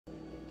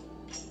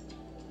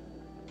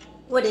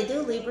What it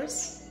do,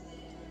 Libras?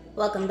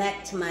 Welcome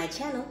back to my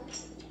channel.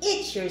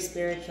 It's your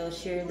spiritual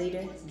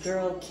cheerleader,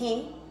 Girl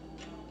King.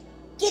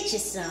 Get you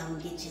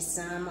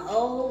some.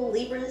 Oh,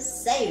 Libras,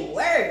 say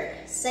word.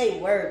 Say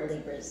word,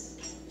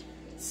 Libras.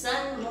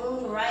 Sun,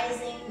 moon,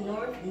 rising,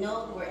 north,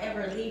 node,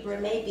 wherever Libra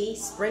may be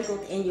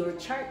sprinkled in your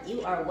chart,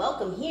 you are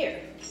welcome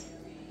here.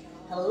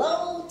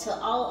 Hello to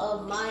all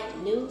of my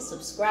new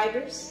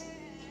subscribers,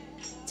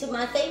 to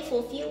my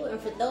faithful few,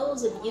 and for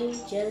those of you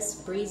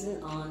just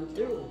breezing on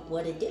through.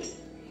 What it do?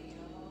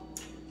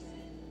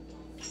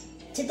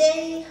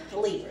 Today,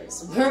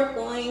 Libras, we're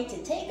going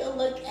to take a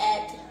look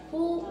at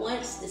who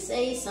wants to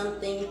say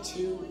something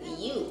to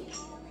you.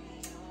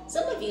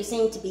 Some of you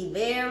seem to be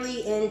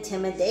very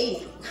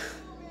intimidating.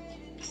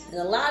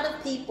 And a lot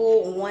of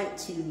people want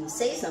to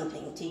say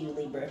something to you,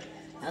 Libra.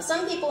 Now,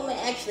 some people may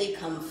actually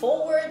come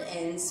forward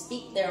and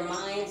speak their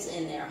minds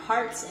and their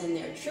hearts and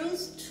their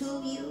truths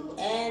to you,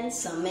 and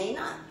some may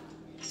not.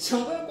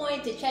 So we're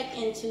going to check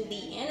into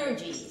the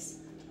energies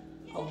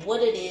of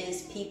what it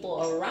is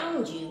people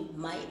around you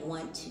might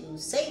want to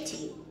say to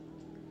you.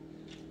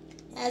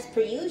 As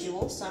per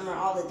usual, some or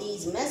all of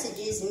these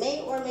messages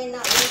may or may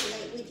not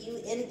resonate with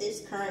you in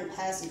this current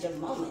passage of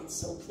moments.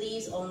 So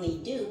please only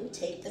do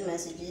take the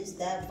messages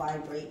that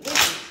vibrate with you.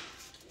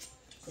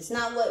 If it's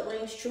not what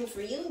rings true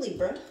for you,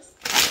 Libra,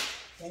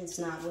 then it's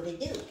not what it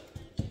do.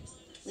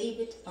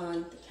 Leave it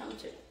on the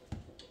counter.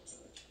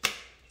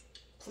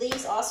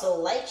 Please also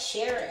like,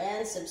 share,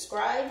 and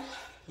subscribe.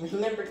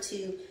 Remember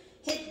to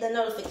hit the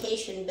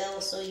notification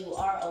bell so you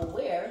are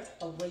aware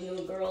of when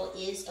your girl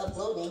is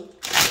uploading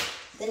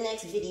the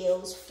next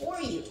videos for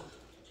you.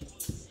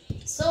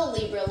 So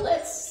Libra,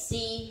 let's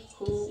see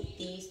who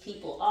these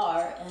people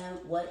are and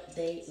what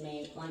they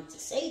may want to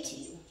say to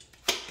you.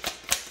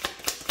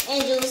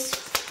 Angels,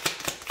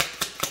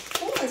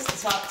 who wants to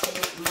talk to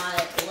my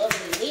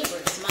lovely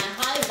Libras, my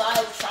high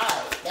vibe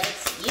tribe?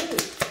 That's you.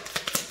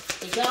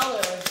 Y'all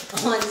are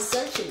on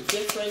such a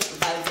different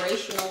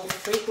vibrational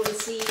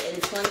frequency in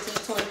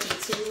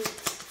 2022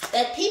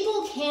 that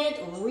people can't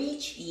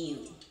reach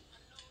you.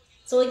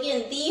 So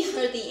again, these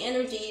are the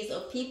energies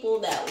of people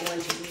that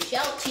want to reach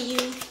out to you,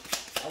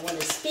 that want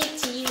to speak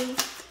to you,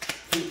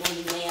 people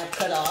you may have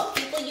cut off,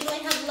 people you may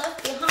have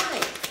left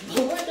behind. But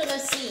we're going to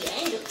see,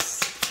 angels,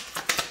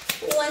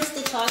 who wants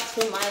to talk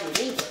to my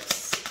Libras?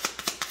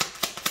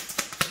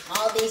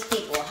 All these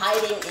people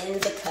hiding in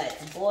the cut.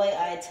 Boy,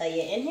 I tell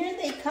you, and here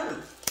they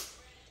come.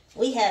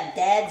 We have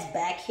dads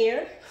back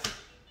here.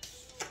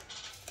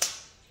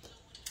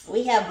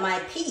 We have my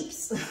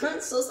peeps.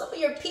 So some of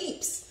your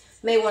peeps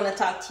may want to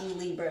talk to you,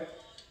 Libra.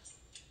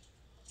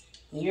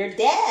 Your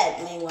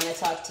dad may want to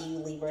talk to you,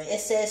 Libra. It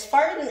says,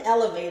 fart in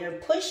elevator,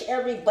 push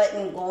every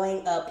button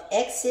going up,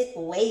 exit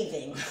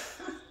waving.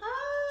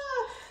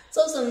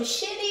 So some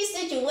shitty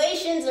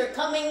situations are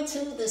coming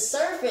to the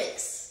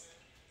surface.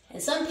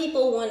 And some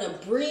people want to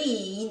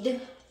breed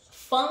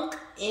funk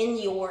in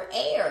your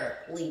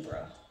air,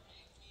 Libra.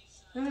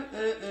 What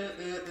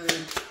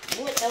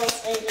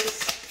else,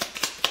 angels?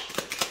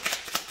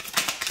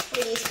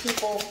 Who are these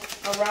people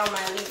around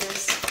my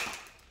Libras?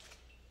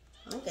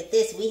 Look at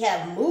this. We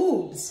have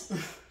moobs.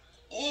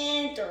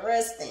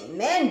 Interesting.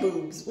 Man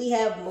boobs. We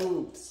have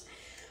moobs.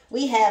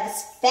 We have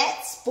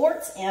fat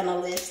sports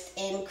analyst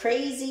and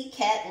crazy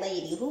cat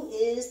lady. Who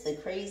is the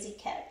crazy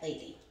cat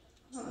lady?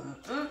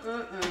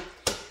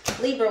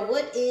 Libra,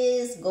 what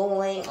is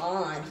going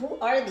on? Who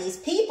are these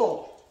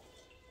people?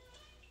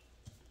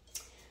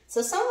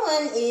 So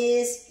someone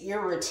is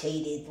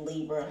irritated,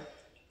 Libra.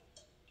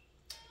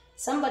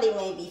 Somebody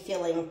may be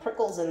feeling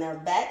prickles in their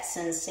back,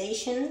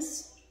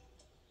 sensations.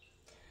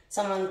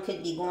 Someone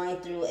could be going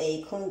through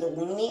a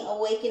Kundalini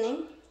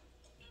awakening.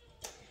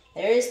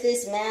 There is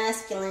this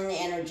masculine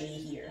energy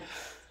here.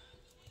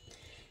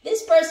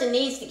 This person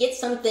needs to get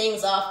some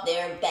things off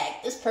their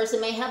back. This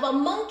person may have a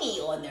monkey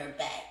on their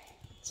back.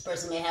 This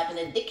person may have an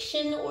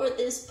addiction, or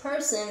this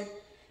person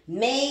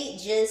may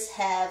just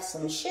have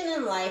some shit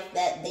in life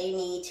that they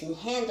need to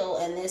handle,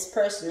 and this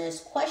person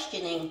is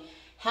questioning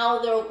how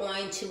they're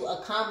going to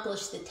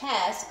accomplish the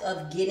task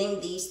of getting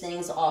these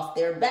things off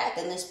their back.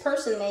 And this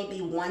person may be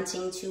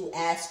wanting to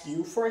ask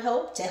you for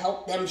help to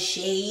help them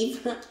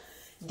shave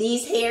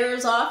these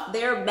hairs off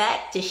their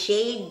back, to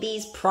shave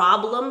these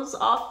problems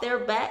off their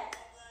back.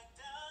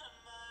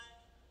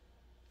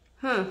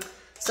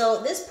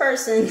 So this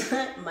person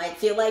might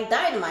feel like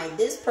dynamite.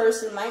 This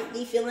person might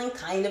be feeling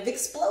kind of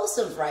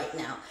explosive right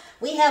now.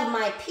 We have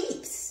my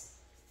peeps.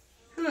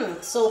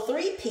 So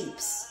 3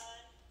 peeps.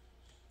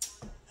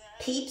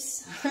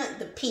 Peeps,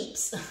 the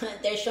peeps.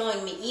 They're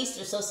showing me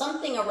Easter. So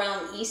something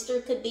around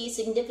Easter could be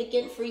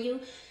significant for you.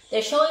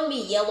 They're showing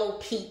me yellow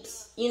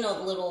peeps. You know,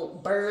 the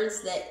little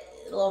birds, that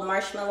little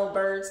marshmallow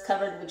birds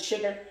covered with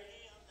sugar.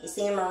 You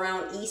see them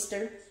around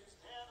Easter.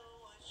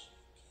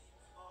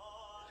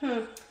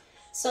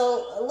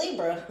 So,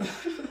 Libra,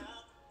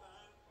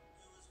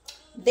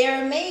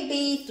 there may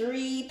be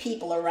 3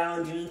 people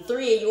around you,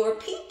 3 of your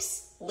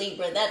peeps,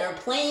 Libra, that are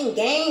playing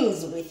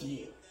games with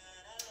you,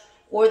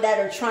 or that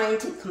are trying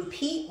to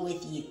compete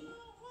with you.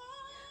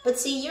 But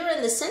see, you're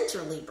in the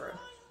center, Libra.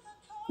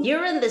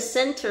 You're in the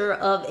center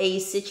of a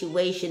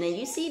situation, and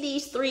you see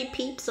these three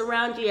peeps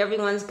around you.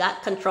 Everyone's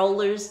got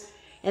controllers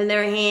in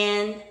their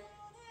hand.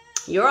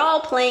 You're all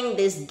playing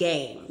this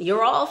game.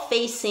 You're all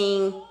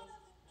facing,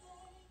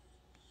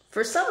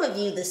 for some of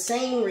you, the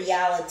same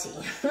reality,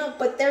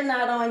 but they're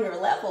not on your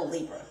level,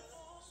 Libra.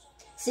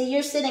 See,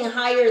 you're sitting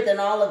higher than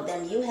all of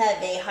them. You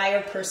have a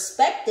higher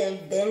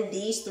perspective than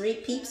these three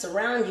peeps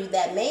around you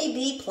that may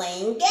be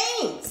playing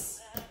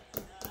games.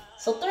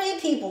 So three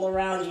people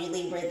around you,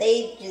 Libra,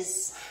 they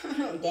just,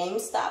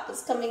 GameStop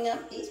is coming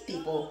up. These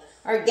people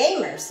are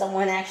gamers.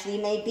 Someone actually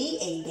may be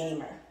a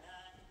gamer.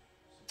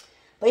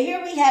 But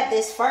here we have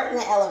this fart in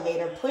the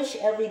elevator, push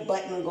every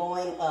button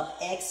going up,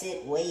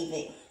 exit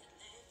waving.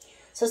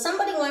 So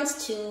somebody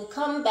wants to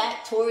come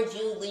back towards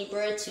you,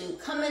 Libra, to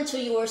come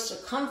into your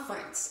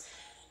circumference,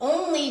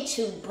 only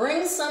to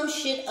bring some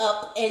shit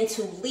up and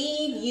to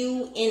leave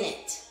you in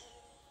it.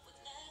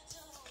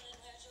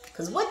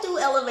 Because what do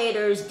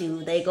elevators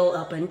do? They go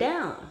up and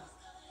down.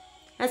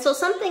 And so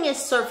something is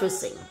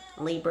surfacing,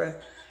 Libra.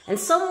 And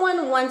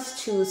someone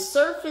wants to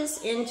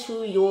surface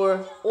into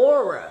your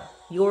aura,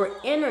 your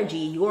energy,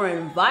 your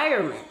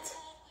environment.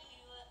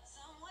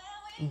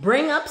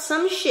 Bring up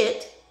some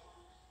shit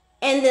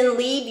and then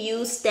leave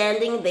you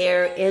standing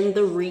there in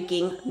the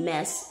reeking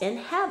mess and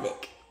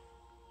havoc.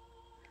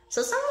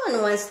 So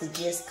someone wants to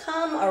just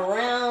come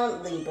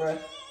around, Libra,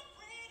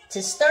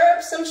 to stir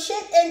up some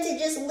shit and to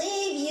just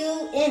leave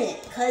you in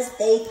it because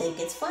they think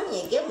it's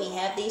funny. Again, we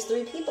have these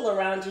three people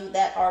around you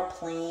that are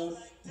playing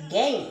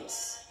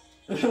games.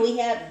 We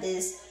have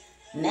this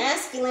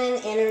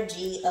masculine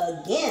energy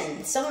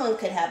again. Someone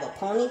could have a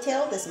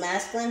ponytail. This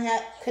masculine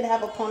could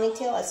have a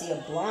ponytail. I see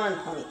a blonde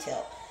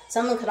ponytail.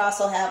 Someone could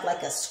also have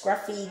like a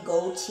scruffy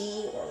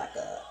goatee or like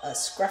a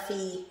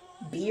scruffy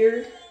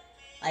beard.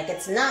 Like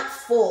it's not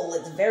full,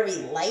 it's very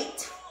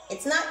light.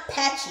 It's not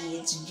patchy,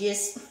 it's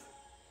just,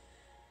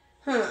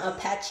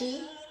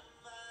 Apache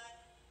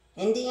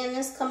Indian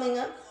is coming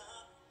up.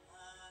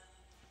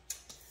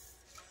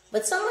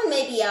 But someone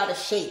may be out of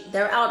shape.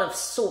 They're out of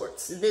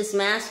sorts. This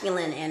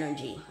masculine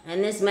energy.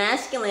 And this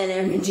masculine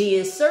energy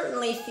is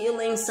certainly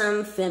feeling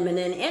some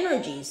feminine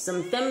energies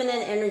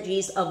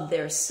of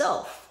their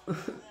self.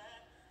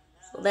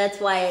 So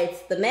that's why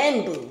it's the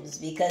man boobs,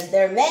 because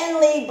they're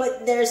manly,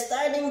 but they're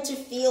starting to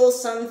feel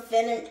some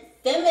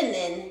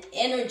feminine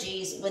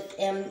energies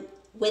within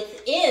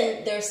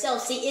their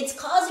self. See, it's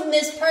causing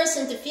this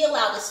person to feel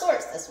out of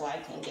sorts. That's why I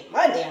can't get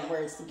my damn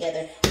words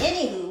together.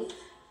 Anywho,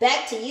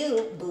 back to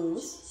you,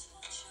 boos,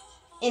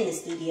 in the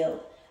studio.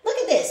 Look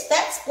at this,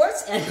 fat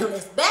sports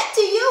analyst. Back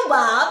to you,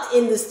 Bob,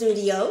 in the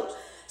studio.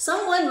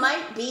 Someone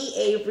might be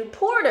a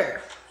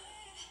reporter,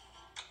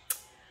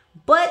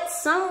 but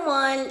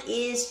someone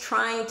is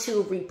trying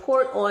to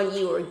report on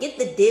you or get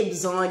the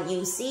dibs on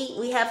you. See,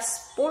 we have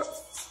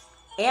sports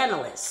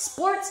analysts.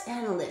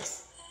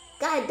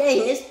 God dang,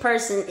 this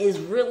person is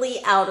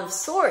really out of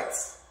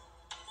sorts.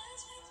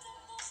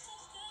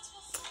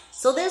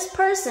 So this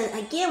person,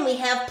 again, we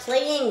have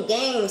playing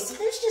games. So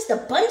there's just a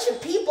bunch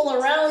of people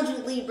around you,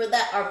 Libra,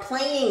 that are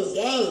playing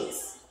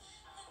games.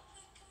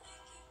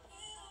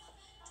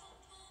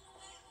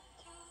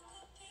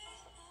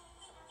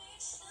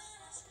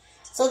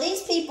 So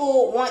these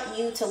people want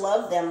you to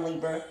love them,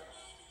 Libra.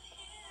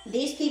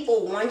 These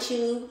people want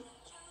you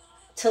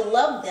to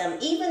love them.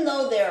 Even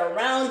though they're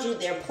around you,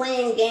 they're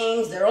playing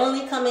games, they're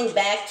only coming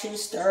back to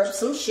stir up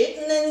some shit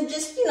and then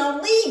just,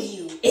 leave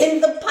you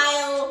in the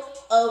pile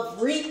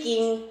of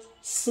reeking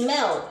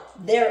smell.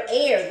 Their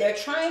air. They're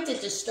trying to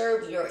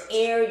disturb your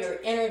air, your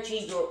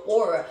energy, your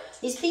aura.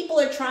 These people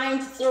are trying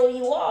to throw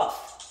you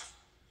off.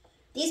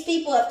 These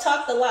people have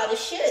talked a lot of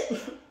shit.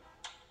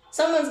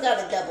 Someone's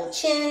got a double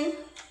chin.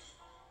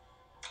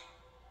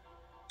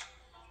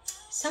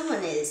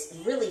 Someone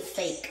is really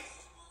fake.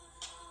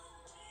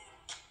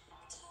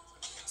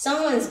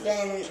 Someone's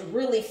been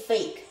really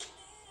fake,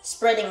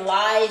 spreading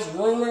lies,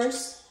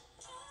 rumors.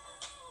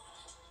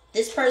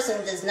 This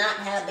person does not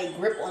have a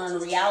grip on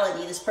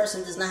reality. This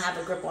person does not have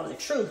a grip on the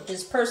truth.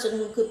 This person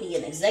who could be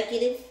an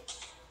executive.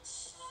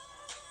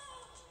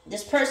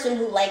 This person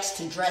who likes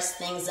to dress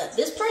things up.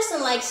 This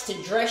person likes to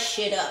dress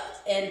shit up.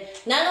 And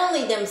not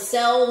only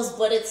themselves,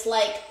 but it's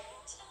like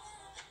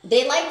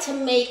they like to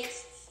make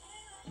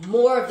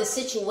more of the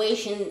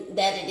situation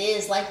that it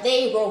is. Like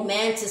they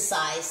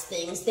romanticize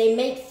things. They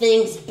make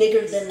things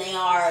bigger than they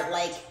are.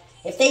 Like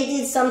if they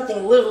did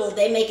something little,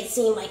 they make it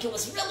seem like it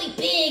was really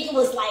big. It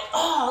was like,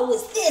 oh, it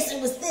was this.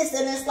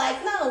 And it's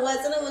like, no, it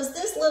wasn't. It was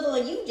this little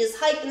and you just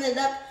hyping it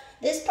up,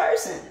 this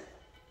person.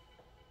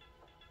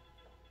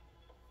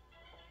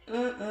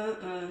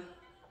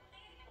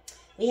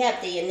 We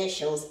have the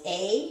initials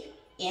A,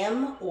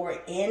 M,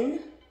 or N.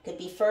 Could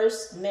be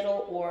first,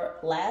 middle, or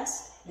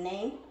last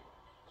name.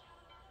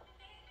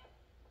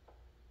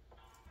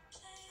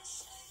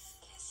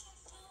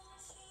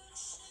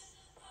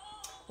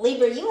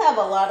 Libra, you have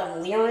a lot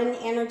of Lyran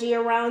energy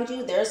around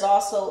you. There's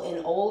also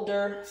an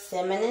older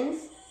feminine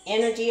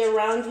energy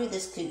around you.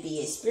 This could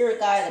be a spirit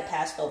guide, a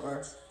passed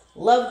over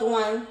loved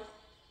one.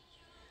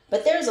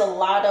 But there's a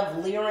lot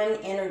of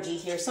Lyran energy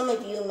here. Some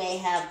of you may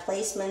have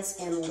placements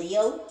in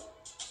Leo.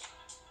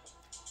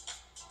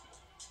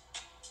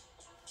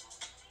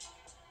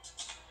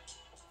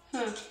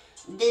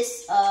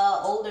 This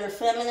older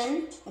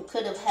feminine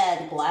could have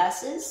had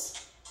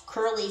glasses,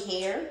 curly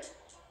hair.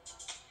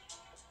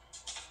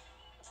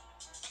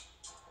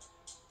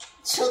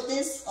 So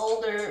this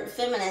older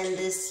feminine,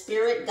 this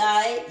spirit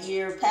guide,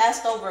 your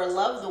passed over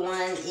loved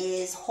one,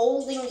 is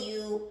holding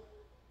you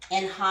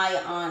in high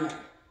honor.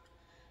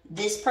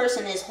 This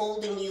person is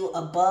holding you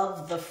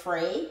above the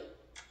fray,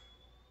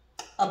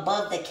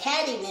 above the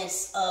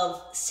cattiness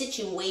of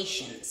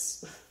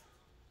situations.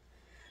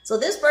 So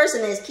this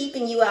person is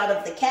keeping you out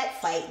of the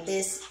cat fight,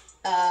 this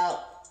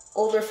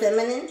older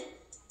feminine,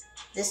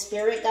 this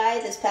spirit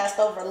guide, this passed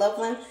over loved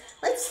one.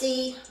 Let's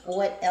see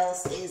what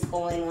else is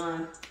going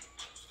on.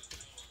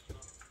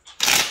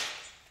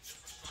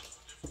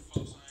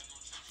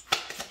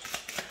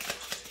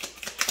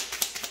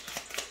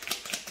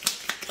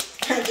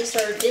 I just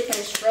heard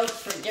different strokes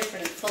for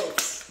different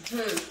folks.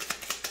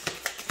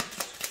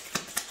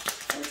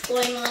 What's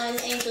going on,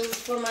 angels,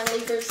 for my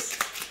Libras?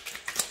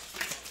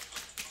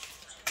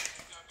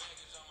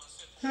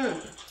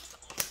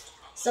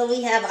 So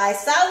we have, I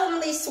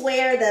solemnly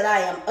swear that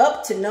I am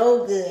up to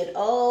no good.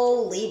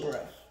 Oh,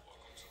 Libra.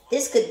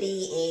 This could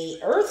be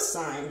a earth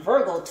sign,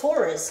 Virgo,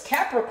 Taurus,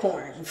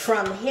 Capricorn,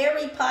 from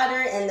Harry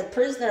Potter and the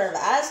Prisoner of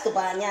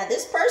Azkaban. Yeah,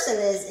 this person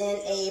is in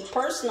a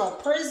personal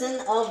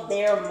prison of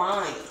their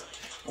mind.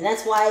 And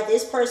that's why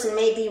this person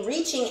may be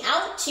reaching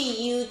out to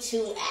you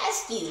to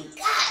ask you,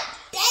 God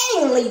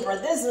dang, Libra,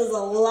 this is a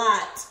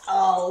lot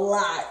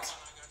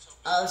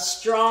of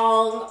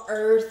strong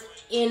earth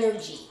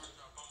energy.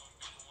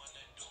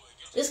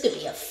 This could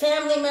be a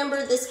family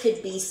member. This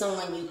could be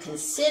someone you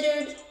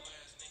considered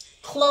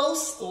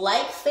close,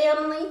 like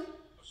family,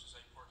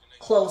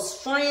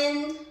 close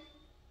friend,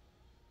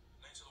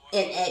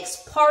 an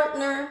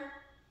ex-partner,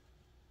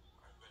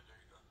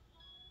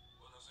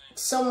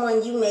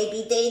 someone you may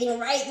be dating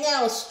right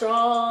now.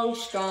 Strong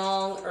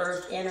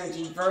earth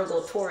energy,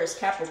 Virgo, Taurus,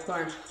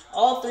 Capricorn.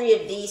 All three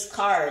of these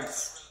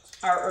cards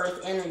are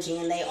earth energy,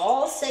 and they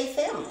all say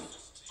family.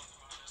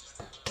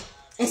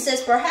 It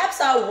says,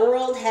 perhaps our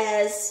world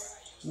has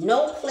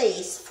no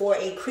place for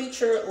a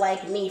creature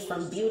like me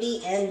from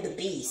Beauty and the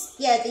Beast.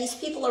 Yeah, these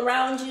people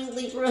around you,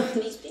 Libra,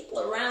 these people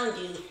around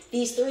you,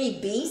 these three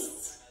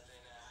beasts,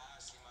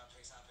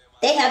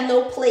 they have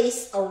no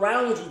place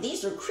around you.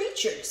 These are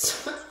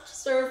creatures.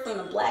 Served from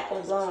the Black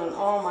Lagoon.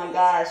 Oh my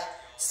gosh.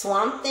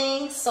 Swamp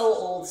Thing, so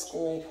old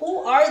school.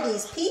 Who are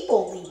these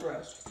people,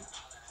 Libra?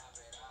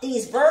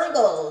 These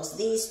Virgos,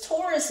 these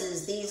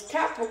Tauruses, these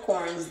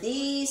Capricorns,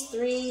 these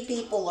three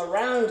people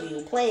around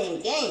you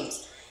playing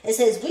games. It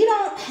says, we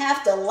don't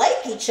have to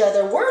like each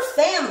other. We're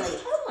family.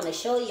 I want to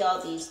show y'all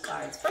these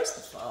cards. First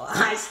of all,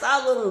 I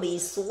solemnly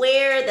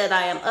swear that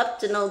I am up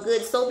to no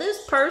good. So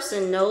this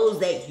person knows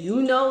that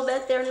you know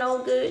that they're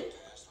no good.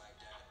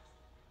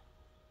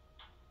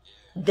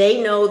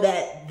 They know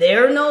that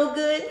they're no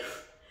good.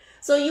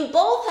 So you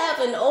both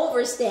have an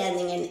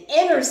overstanding, an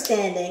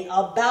understanding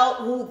about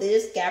who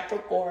this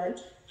Capricorn,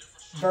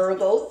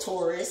 Virgo,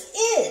 Taurus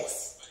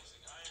is.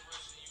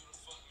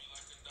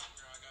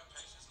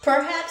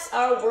 Perhaps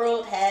our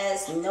world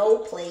has no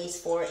place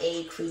for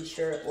a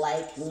creature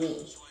like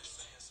me.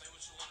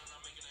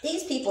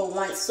 These people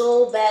want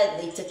so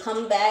badly to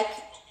come back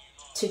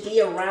to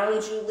be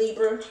around you,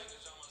 Libra.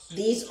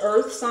 These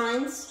earth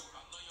signs.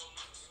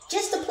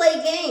 Just to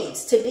play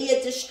games, to be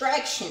a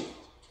distraction.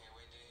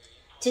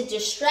 To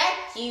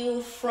distract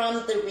you from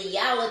the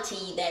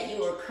reality that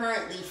you are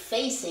currently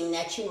facing,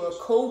 that you are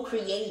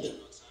co-creating.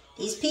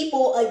 These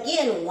people,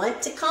 again,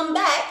 want to come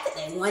back.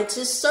 They want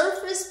to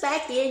surface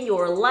back in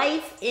your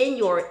life, in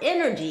your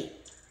energy,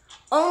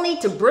 only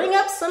to bring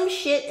up some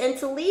shit and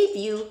to leave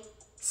you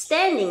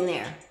standing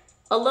there,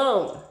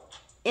 alone,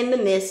 in the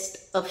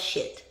midst of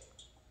shit.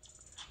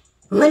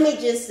 Let me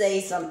just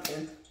say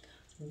something.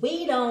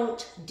 We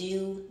don't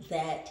do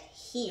that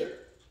here.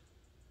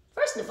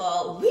 First of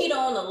all, we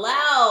don't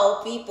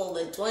allow people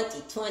in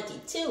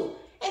 2022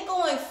 and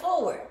going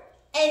forward,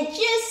 and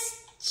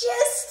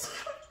just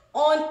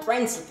on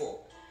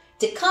principle,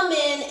 to come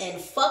in and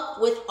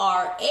fuck with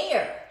our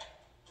air,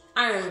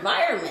 our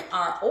environment,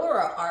 our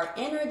aura, our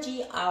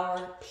energy,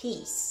 our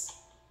peace.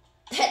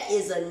 That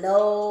is a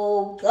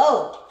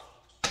no-go.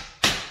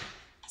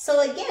 So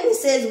again, it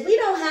says we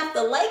don't have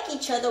to like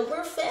each other.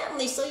 We're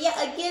family. So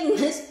yeah, again,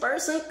 this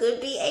person could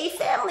be a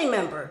family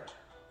member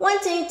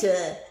wanting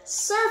to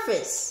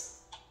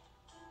surface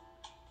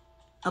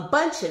a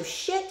bunch of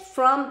shit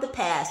from the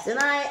past. And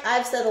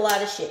I've said a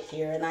lot of shit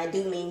here, and I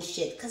do mean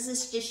shit, because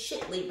it's just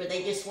shit, Libra.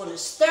 They just want to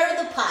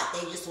stir the pot.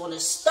 They just want to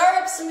stir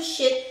up some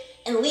shit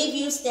and leave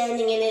you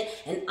standing in it,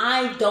 and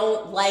I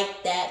don't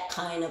like that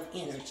kind of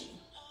energy.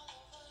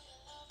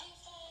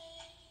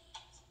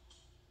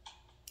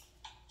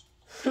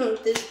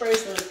 This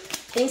person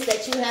thinks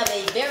that you have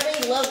a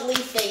very lovely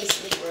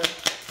face, Libra.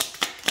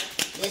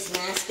 This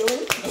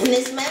masculine, and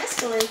this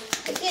masculine,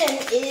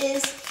 again,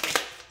 is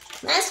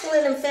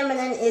Masculine and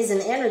feminine is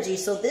an energy,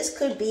 so this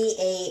could be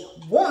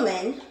a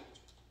woman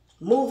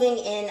moving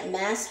in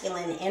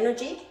masculine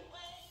energy.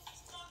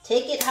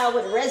 Take it how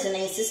it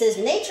resonates. It says,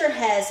 nature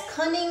has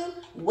cunning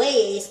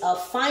ways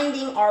of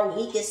finding our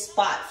weakest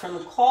spot,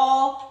 from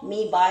Call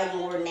Me By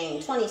Your Name.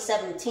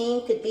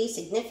 2017 could be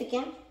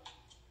significant.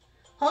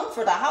 Home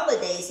for the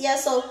holidays. Yeah,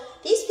 so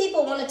these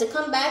people wanted to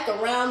come back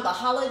around the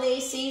holiday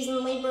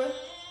season, Libra.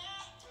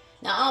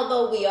 Now,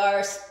 although we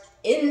are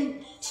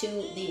into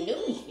the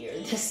new year,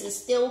 this is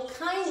still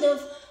kind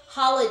of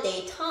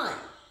holiday time.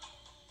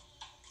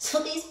 So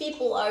these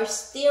people are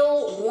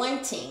still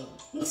wanting,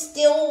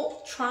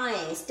 still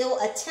trying, still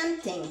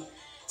attempting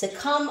to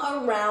come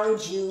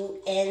around you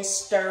and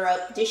stir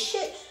up the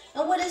shit.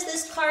 And what does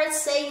this card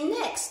say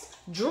next?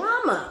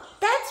 Drama.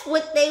 That's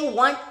what they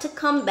want to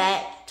come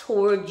back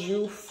toward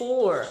you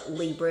for,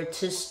 Libra,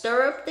 to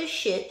stir up the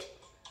shit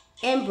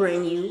and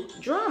bring you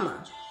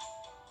drama.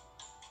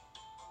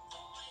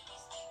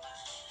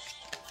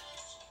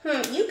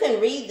 You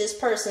can read this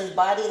person's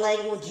body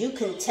language. You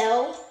can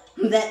tell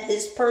that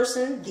this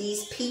person,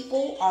 these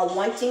people are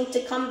wanting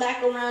to come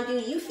back around you.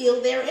 You feel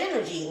their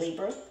energy,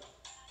 Libra.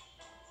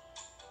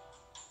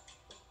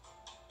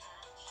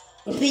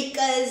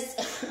 Because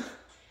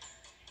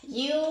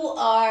you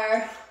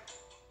are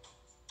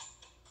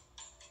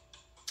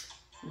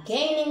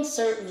gaining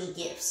certain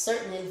gifts,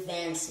 certain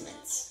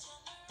advancements.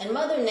 And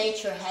Mother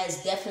Nature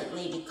has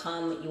definitely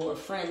become your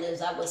friend.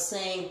 As I was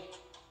saying,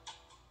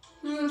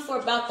 for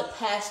about the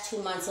past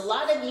 2 months, a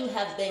lot of you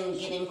have been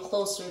getting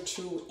closer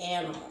to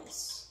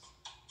animals,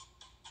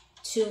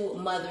 to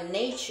Mother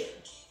Nature,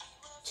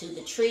 to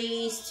the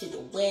trees, to the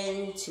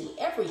wind, to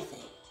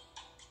everything.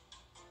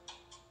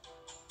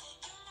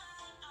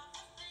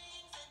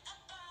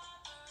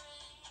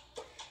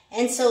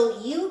 And so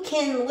you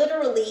can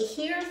literally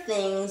hear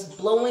things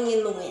blowing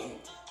in the wind.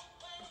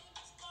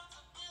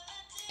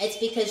 It's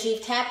because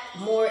you've tapped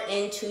more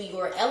into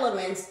your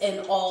elements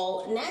and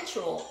all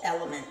natural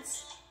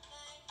elements.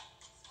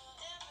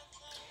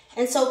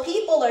 And so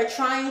people are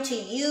trying to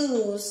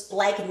use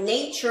like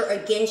nature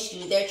against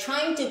you. They're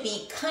trying to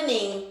be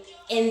cunning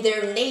in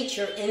their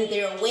nature, in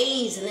their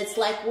ways. And it's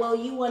like, well,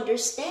 you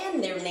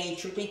understand their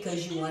nature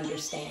because you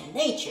understand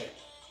nature.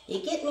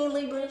 You get me,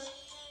 Libra?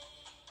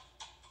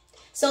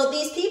 So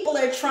these people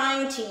are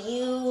trying to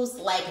use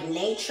like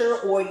nature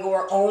or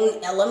your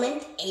own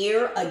element,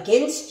 air,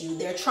 against you.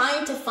 They're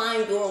trying to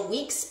find your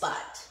weak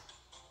spot.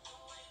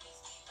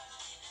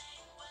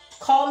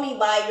 Call Me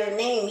By Your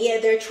Name. Yeah,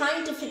 they're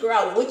trying to figure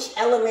out which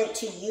element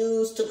to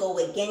use to go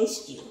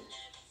against you.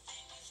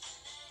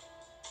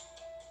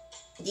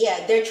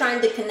 Yeah, they're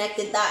trying to connect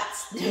the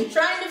dots. They're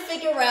trying to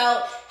figure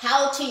out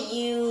how to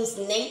use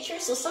nature.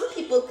 So some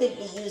people could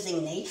be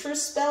using nature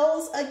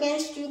spells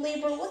against you,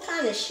 Libra. What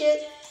kind of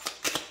shit?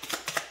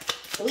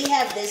 We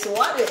have this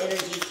water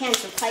energy,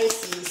 Cancer,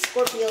 Pisces,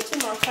 Scorpio.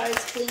 2 more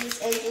cards,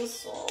 please,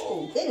 angels.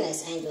 Oh,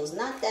 goodness, angels.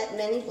 Not that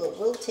many, but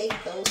we'll take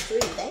those 3.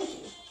 Thank you.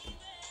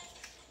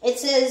 It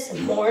says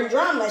more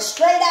drama,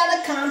 straight out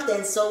of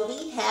Compton. So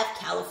we have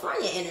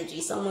California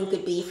energy. Someone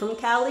could be from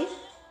Cali.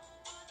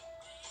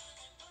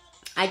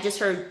 I just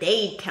heard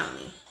Dade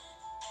County.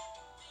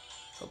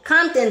 So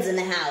Compton's in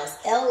the house.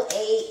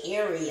 LA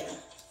area.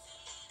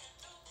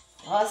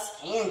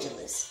 Los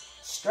Angeles.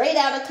 Straight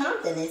out of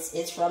Compton.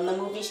 It's from the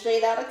movie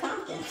Straight Outta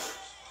Compton.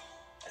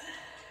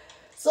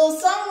 So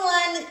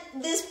someone,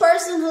 this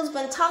person who's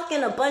been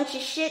talking a bunch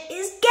of shit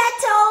is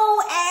ghetto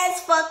as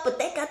fuck, but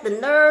they got the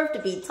nerve to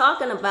be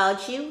talking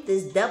about you,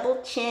 this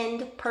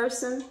double-chinned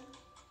person.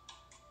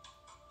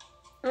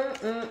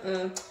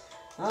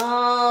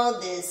 Oh,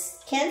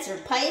 this Cancer,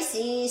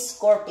 Pisces,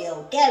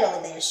 Scorpio,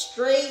 ghetto. They're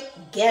straight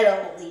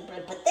ghetto,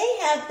 Libra, but they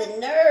have the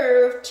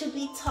nerve to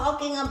be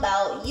talking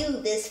about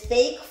you, this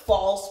fake,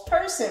 false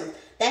person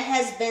that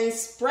has been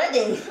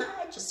spreading,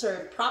 I just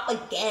heard,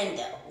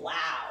 propaganda.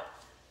 Wow.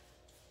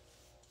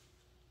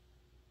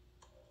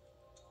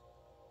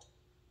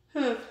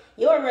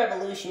 Your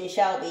revolution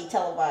shall be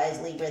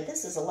televised, Libra.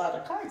 This is a lot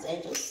of cards,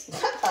 angels.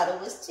 I thought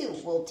it was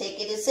 2. We'll take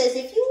it. It says,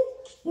 if you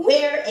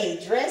wear a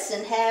dress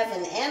and have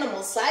an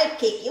animal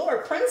sidekick, you're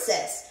a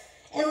princess.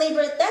 And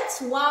Libra,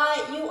 that's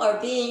why you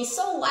are being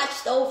so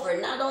watched over,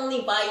 not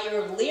only by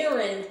your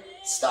Lyran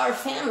star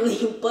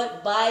family,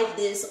 but by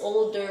this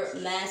older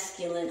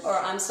masculine, or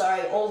I'm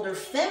sorry, older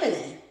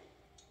feminine.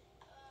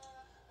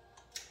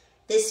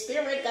 This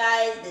spirit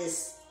guide,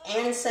 this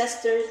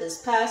ancestor,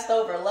 this passed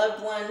over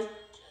loved one.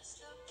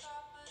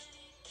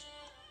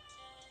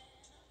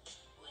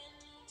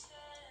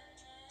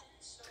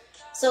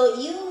 So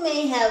you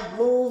may have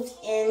moved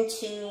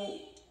into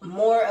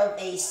more of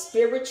a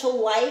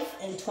spiritual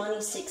life in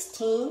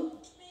 2016.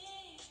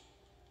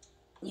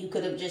 You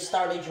could have just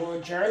started your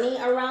journey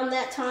around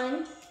that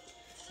time.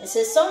 It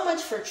says so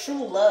much for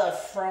true love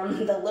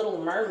from the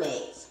Little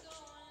Mermaid.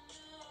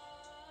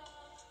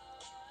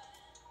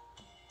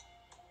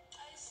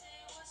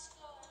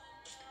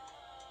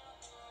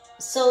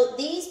 So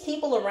these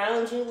people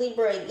around you,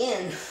 Libra,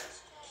 again,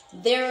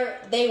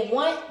 they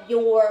want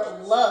your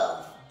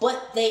love.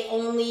 but they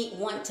only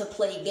want to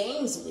play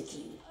games with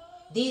you.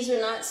 These are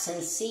not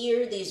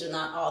sincere. These are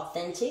not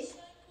authentic.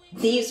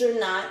 These are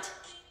not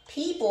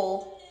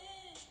people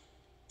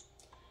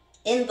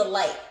in the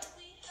light.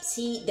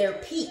 See, they're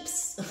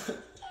peeps.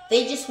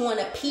 They just want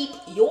to peep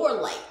your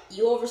light.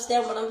 You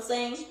understand what I'm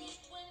saying?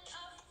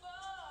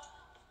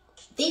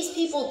 These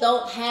people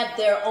don't have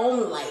their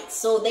own light,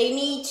 so they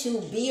need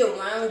to be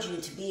around you,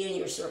 to be in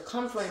your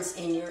circumference,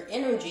 in your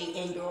energy,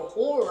 in your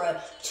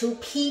aura, to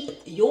peep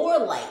your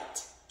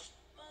light.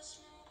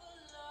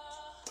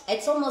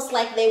 It's almost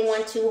like they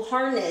want to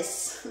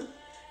harness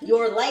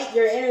your light,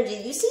 your energy.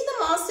 You see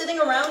them all sitting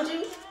around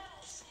you?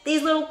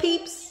 These little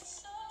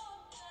peeps?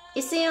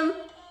 You see them?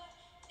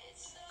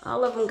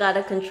 All of them got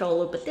a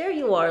controller, but there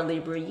you are,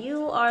 Libra.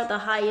 You are the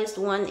highest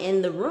one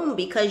in the room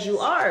because you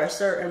are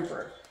Sir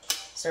Emperor,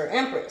 Sir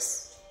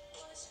Empress.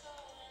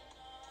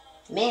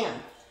 Ma'am,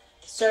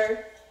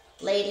 sir,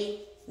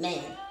 lady,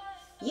 man.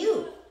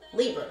 You,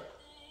 Libra.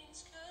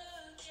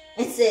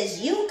 It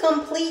says, you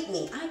complete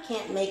me. I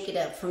can't make it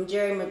up, from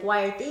Jerry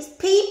Maguire. These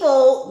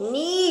people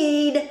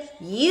need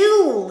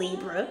you,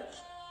 Libra.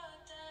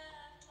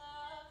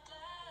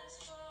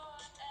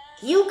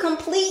 You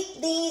complete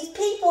these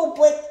people,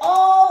 but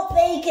all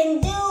they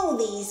can do,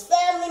 these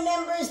family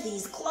members,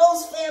 these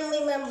close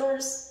family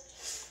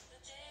members,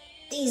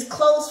 these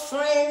close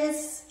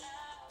friends,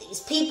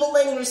 these people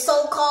in your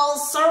so-called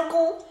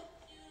circle,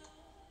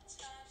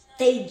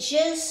 they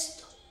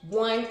just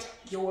want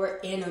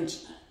your energy.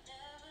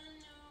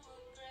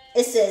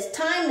 It says,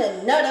 time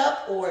to nut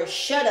up or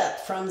shut up,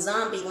 from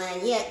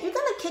Zombieland. Yeah, you're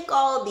going to kick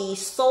all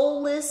these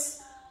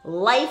soulless,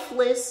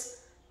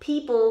 lifeless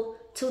people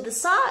to the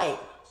side.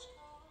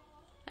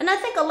 And I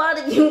think a lot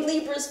of you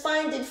Libras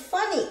find it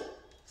funny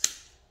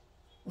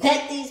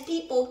that these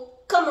people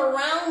come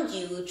around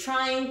you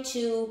trying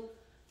to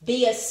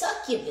be a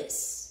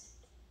succubus,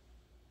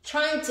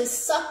 trying to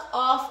suck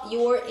off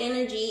your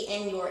energy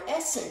and your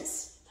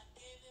essence.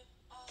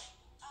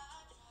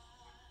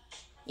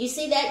 You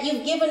see that?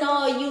 You've given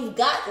all you've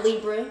got,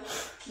 Libra.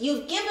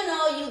 You've given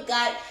all you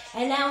got,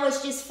 and now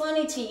it's just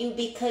funny to you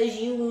because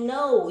you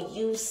know,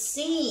 you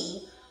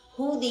see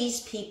who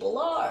these people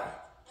are.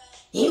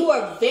 You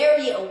are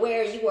very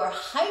aware, you are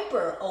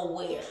hyper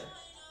aware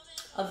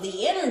of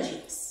the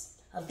energies,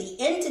 of the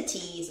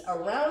entities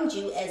around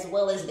you, as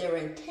well as their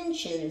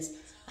intentions.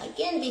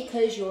 Again,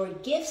 because your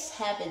gifts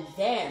have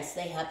advanced,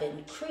 they have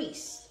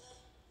increased.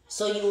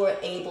 So you are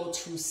able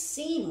to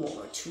see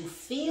more, to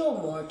feel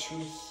more, to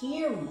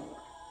hear more.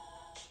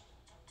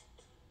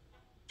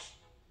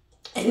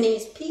 And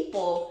these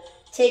people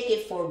take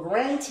it for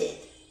granted,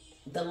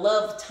 the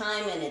love,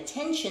 time, and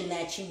attention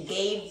that you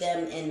gave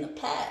them in the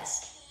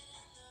past.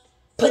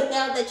 But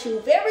now that you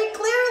very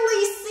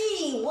clearly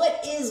see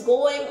what is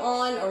going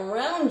on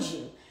around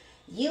you,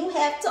 you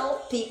have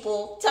told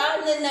people,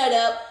 time to nut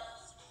up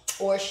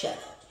or shut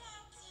up.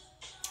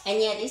 And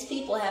yeah, these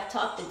people have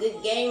talked a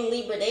good game,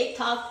 Libra. They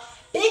talked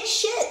big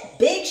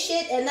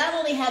shit. And not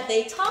only have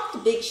they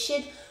talked big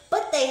shit,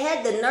 but they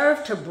had the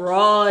nerve to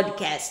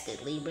broadcast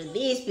it, Libra.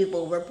 These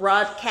people were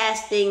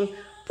broadcasting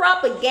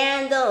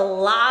propaganda,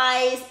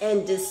 lies,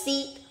 and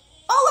deceit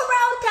all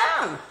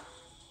around town.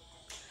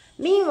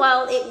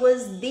 Meanwhile, it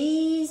was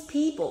these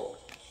people,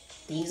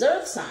 these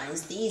earth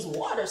signs, these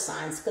water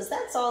signs, because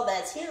that's all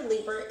that's here,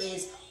 Libra,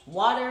 is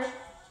water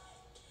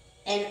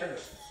and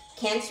earth.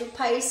 Cancer,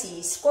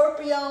 Pisces,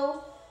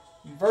 Scorpio,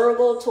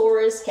 Virgo,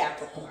 Taurus,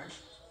 Capricorn.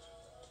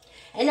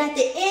 And at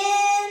the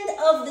end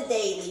of the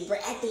day, Libra,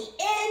 at the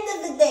end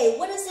of the day,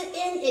 what does it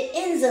end? It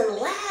ends in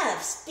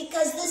laughs,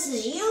 because this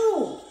is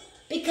you.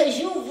 Because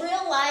you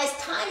realize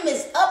time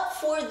is up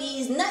for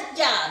these nut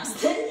jobs.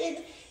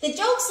 The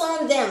joke's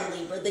on them,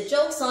 Libra. The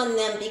joke's on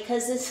them,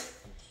 because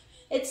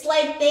it's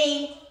like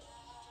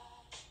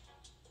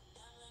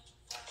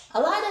a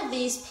lot of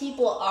these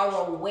people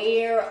are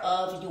aware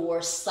of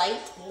your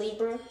sight,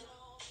 Libra.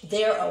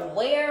 They're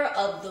aware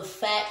of the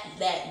fact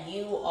that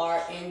you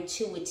are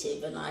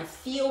intuitive. And I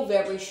feel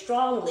very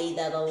strongly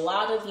that a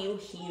lot of you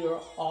here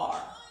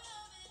are.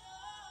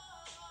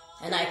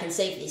 And I can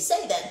safely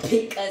say that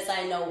because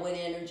I know what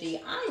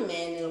energy I'm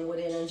in and what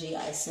energy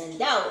I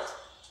send out.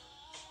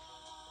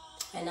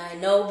 And I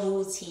know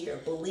who's here.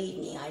 Believe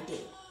me, I do.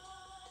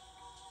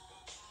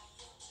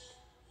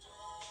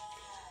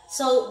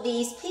 So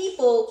these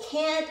people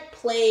can't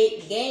play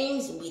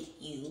games with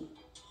you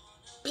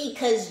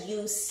because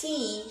you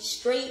see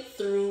straight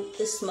through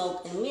the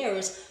smoke and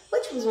mirrors,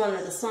 which was one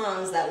of the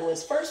songs that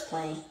was first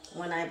playing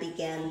when I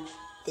began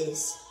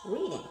this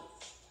reading.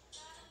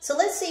 So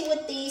let's see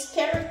what these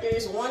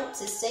characters want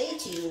to say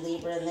to you,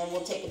 Libra, and then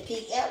we'll take a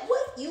peek at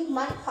what you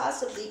might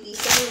possibly be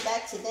saying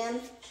back to them,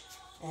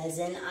 as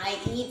in,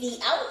 i.e., the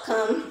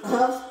outcome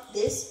of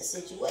this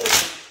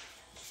situation.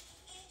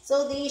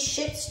 So these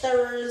shit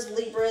stirrers,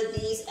 Libra,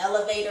 these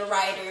elevator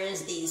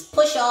riders, these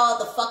push all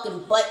the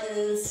fucking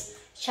buttons,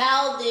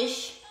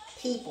 childish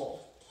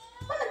people.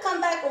 I'm going to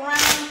come back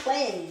around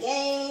playing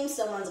games.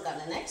 Someone's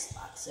got an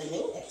Xbox, a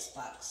new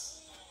Xbox.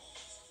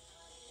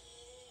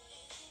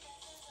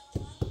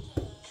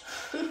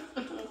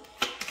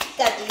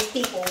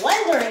 people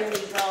wondering,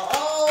 Libra.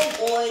 Oh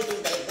boy,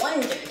 do they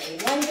wonder. They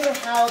wonder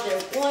how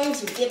they're going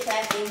to get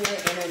back in your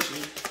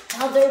energy.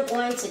 How they're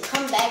going to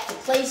come back to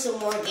play some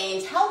more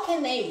games. How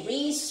can they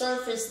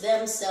resurface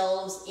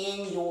themselves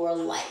in your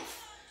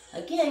life?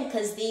 Again,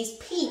 because these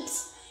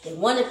peeps, they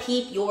want to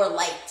peep your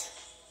light.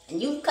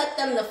 And you've cut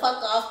them the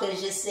fuck off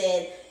because you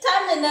said,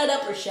 time to nut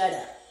up or shut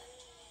up.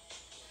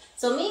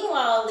 So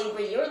meanwhile,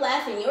 Libra, you're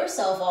laughing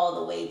yourself all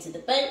the way to the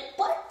bank.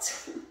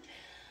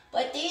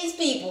 But these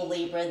people,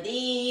 Libra,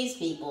 these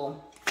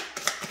people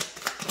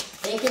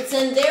think it's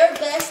in their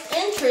best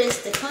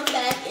interest to come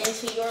back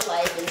into your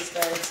life and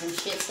start some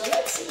shit. So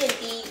let's see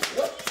indeed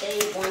what they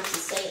want to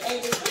say.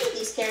 And just what do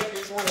these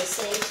characters want to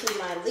say to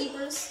my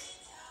Libras?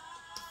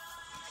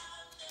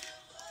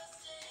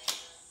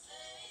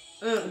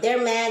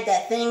 They're mad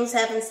that things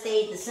haven't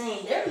stayed the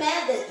same. They're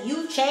mad that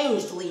you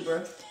changed,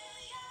 Libra.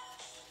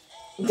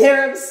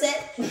 They're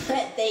upset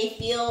that they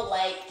feel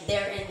like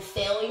they're in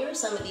failure.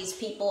 Some of these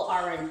people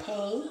are in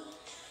pain.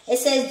 It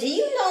says, do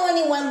you know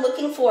anyone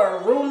looking for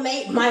a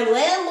roommate? My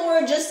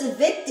landlord just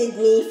evicted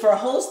me for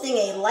hosting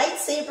a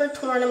lightsaber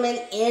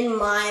tournament in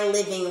my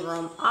living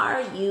room.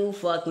 Are you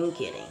fucking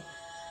kidding?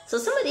 So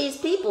some of these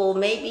people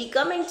may be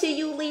coming to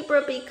you,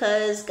 Libra,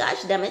 because,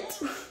 gosh damn it,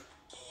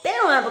 they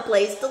don't have a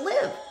place to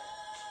live.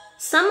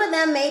 Some of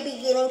them may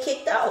be getting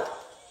kicked out.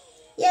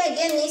 Yeah,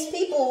 again, these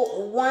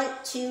people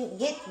want to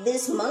get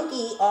this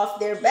monkey off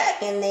their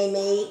back, and they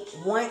may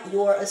want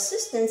your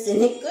assistance,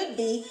 and it could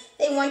be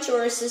they want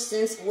your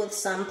assistance with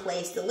some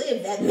place to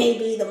live. That may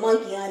be the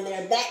monkey on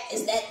their back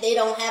is that they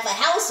don't have a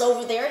house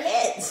over their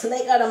head. So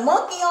they got a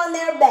monkey on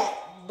their back,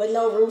 but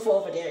no roof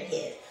over their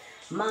head.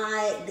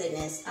 My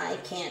goodness, I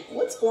can't.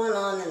 What's going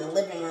on in the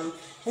living room?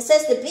 It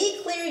says, to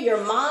be clear,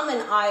 your mom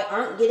and I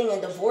aren't getting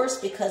a divorce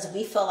because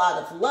we fell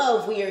out of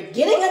love. We are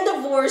getting a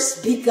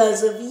divorce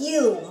because of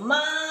you.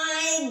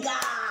 My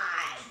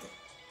God.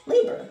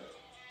 Libra.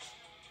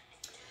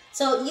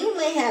 So you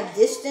may have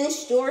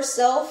distanced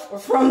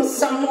yourself from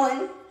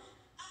someone.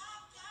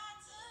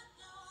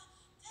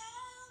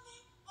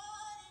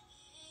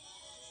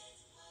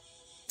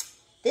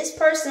 This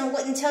person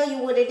wouldn't tell you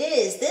what it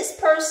is. This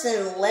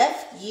person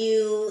left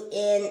you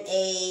in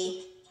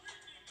a...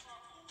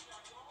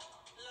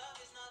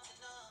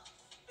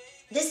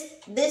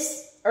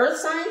 This earth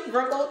sign,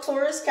 Virgo,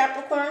 Taurus,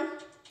 Capricorn,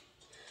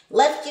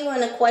 left you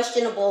in a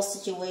questionable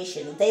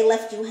situation. They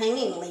left you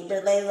hanging,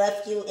 Libra. They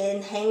left you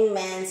in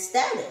hangman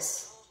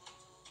status.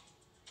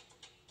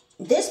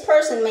 This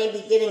person may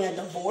be getting a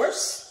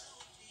divorce.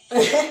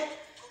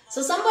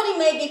 So somebody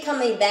may be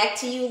coming back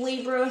to you,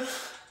 Libra.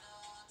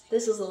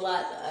 This is a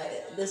lot.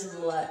 This is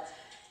a lot.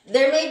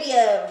 There may be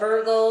a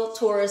Virgo,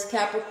 Taurus,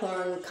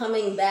 Capricorn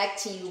coming back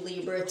to you,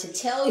 Libra, to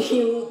tell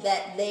you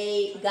that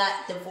they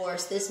got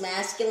divorced. This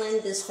masculine,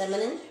 this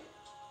feminine.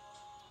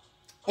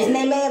 And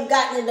they may have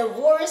gotten a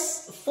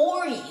divorce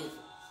for you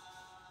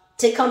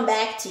to come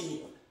back to you.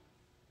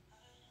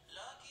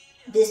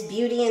 This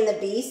Beauty and the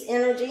Beast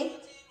energy.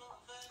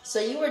 So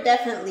you were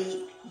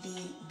definitely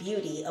the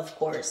beauty, of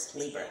course,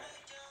 Libra.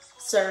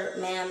 Sir,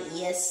 ma'am,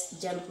 yes,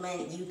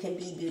 gentlemen, you can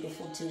be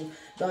beautiful too.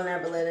 Don't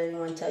ever let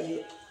anyone tell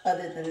you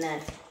other than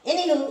that.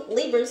 Anywho,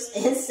 Libras,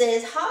 it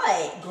says,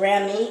 hi,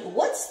 Grammy,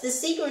 what's the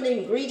secret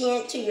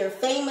ingredient to your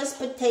famous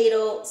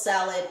potato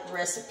salad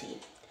recipe?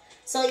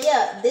 So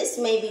yeah, this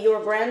may be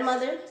your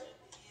grandmother,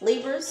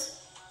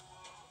 Libras,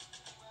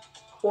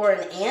 or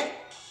an aunt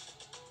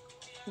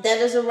that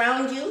is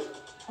around you,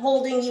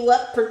 holding you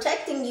up,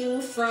 protecting you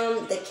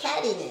from the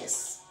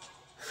cattiness,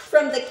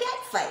 from the cat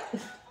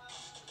fight.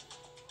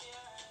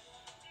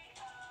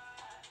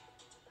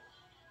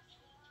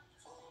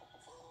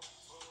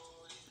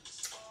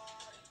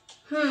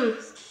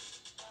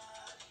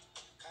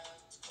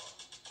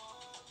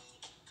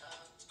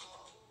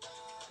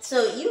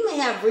 So you may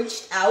have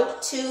reached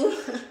out to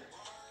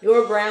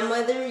your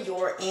grandmother,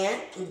 your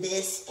aunt,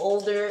 this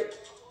older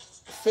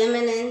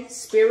feminine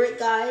spirit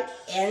guide,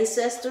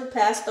 ancestor,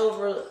 passed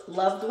over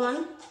loved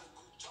one.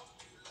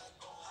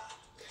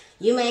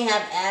 You may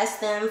have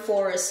asked them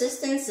for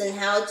assistance in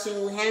how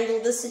to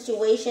handle the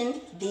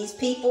situation. These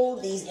people,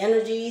 these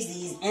energies,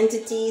 these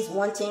entities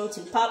wanting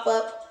to pop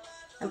up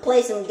and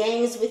play some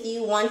games with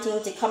you,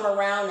 wanting to come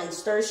around and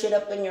stir shit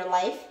up in your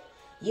life.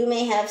 You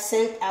may have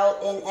sent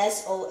out an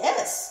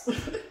SOS.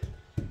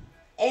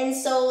 And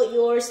so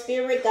your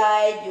spirit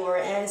guide, your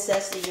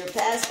ancestor, your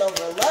passed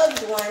over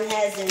loved one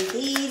has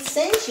indeed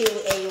sent you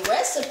a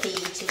recipe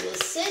to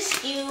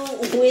assist you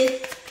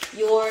with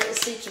your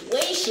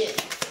situation.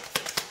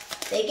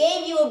 They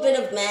gave you a bit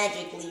of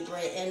magic,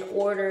 Libra, in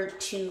order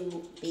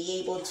to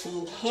be able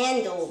to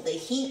handle the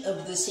heat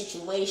of the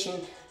situation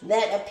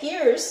that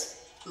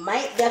appears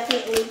might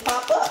definitely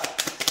pop up.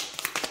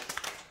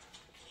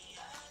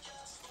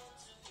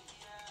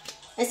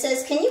 It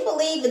says, can you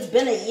believe it's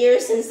been a year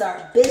since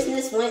our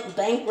business went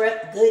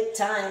bankrupt? Good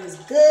times.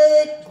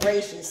 Good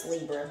gracious,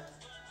 Libra.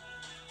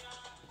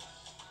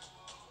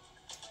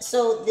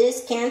 So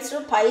this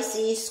Cancer,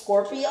 Pisces,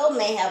 Scorpio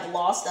may have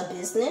lost a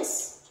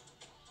business.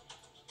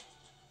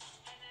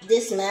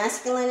 This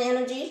masculine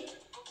energy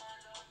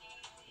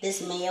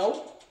this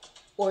male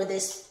or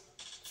this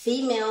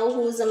female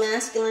who's a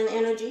masculine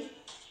energy.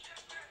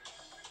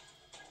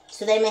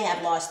 So they may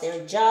have lost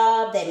their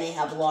job. They may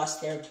have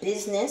lost their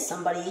business.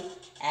 Somebody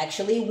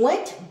actually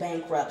went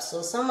bankrupt.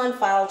 So someone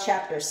filed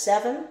Chapter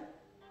 7.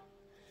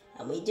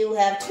 And we do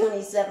have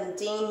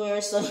 2017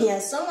 here. So yeah,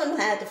 someone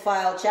had to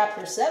file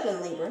Chapter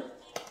 7, Libra.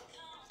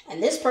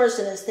 And this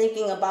person is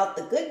thinking about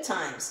the good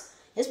times.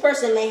 This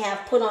person may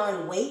have put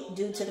on weight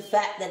due to the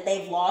fact that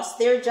they've lost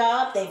their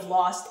job. They've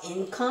lost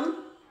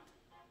income.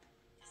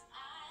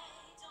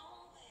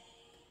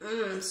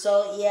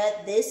 So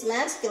yeah, this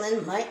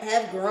masculine might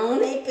have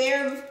grown a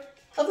pair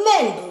of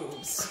man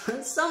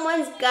boobs.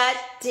 Someone's got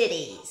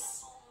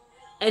titties.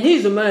 And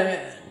he's a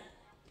man.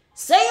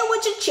 Say it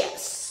with your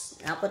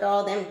chest. Not with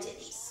all them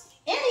titties.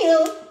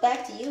 Anywho,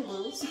 back to you,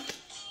 boobs.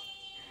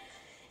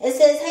 It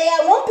says, hey,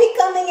 I won't be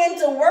coming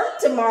into work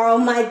tomorrow.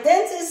 My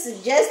dentist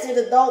suggested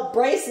adult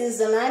braces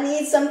and I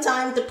need some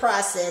time to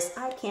process.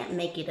 I can't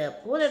make it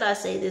up. What did I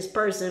say? This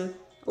person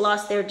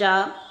lost their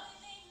job.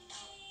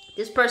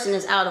 This person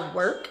is out of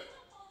work.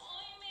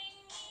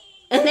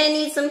 And they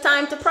need some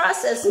time to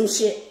process some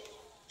shit.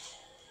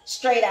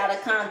 Straight out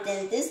of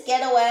Compton. This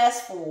ghetto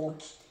ass fool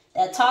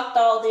that talked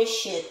all this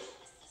shit.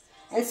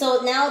 And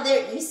so now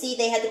you see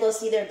they had to go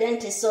see their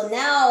dentist. So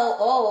now,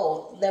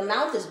 oh, their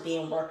mouth is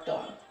being worked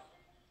on.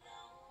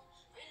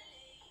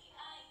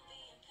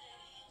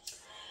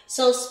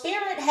 So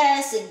Spirit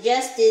has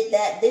suggested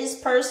that this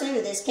person,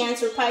 this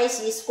Cancer,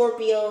 Pisces,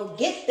 Scorpio,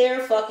 get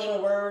their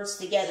fucking words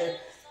together.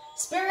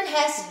 Spirit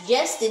has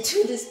suggested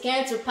to this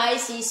Cancer,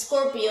 Pisces,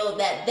 Scorpio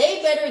that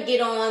they better get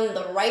on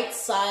the right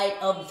side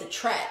of the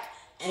track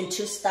and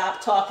to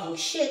stop talking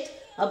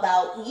shit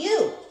about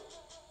you.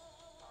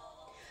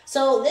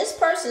 So this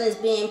person is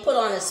being put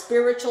on a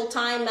spiritual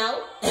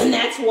timeout, and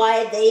that's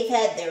why they've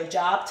had their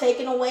job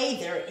taken away,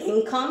 their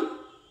income.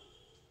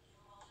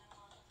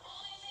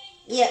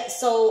 Yeah,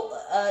 so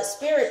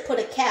Spirit put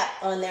a cap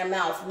on their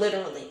mouth,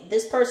 literally.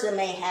 This person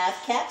may have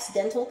caps,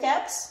 dental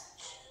caps.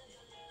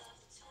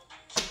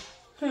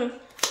 One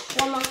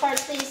more card,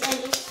 please,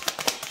 angels.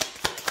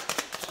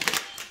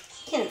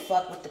 Can't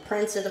fuck with the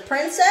prince or the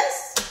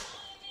princess.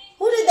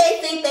 Who did they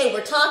think they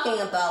were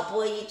talking about?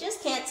 Boy, you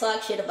just can't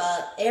talk shit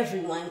about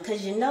everyone.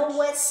 Because you know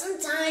what?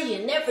 Sometimes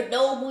you never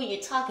know who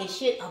you're talking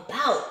shit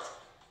about.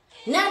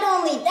 Not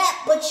only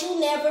that, but you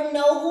never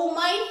know who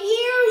might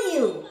hear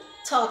you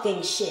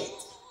talking shit.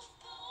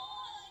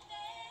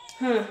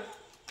 They're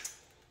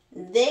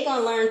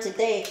gonna learn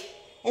today.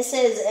 It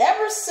says,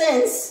 ever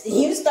since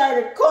you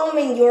started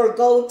combing your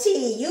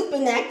goatee, you've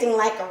been acting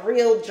like a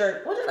real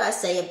jerk. What did I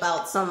say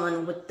about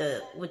someone with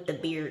the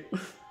beard?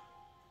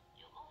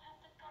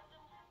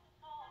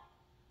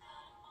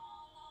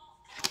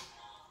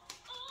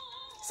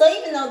 So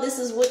even though this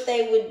is what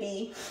they would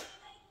be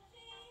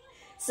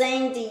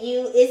saying to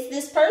you, it's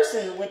this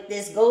person with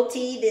this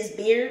goatee, this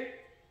beard.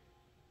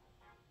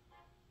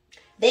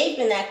 They've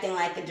been acting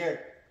like a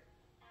jerk.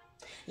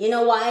 You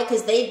know why?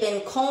 Because they've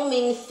been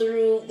combing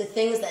through the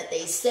things that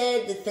they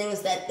said, the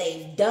things that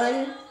they've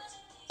done,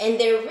 and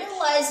they're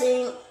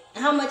realizing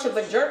how much of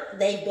a jerk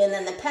they've been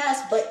in the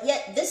past, but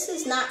yet this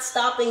is not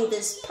stopping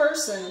this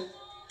person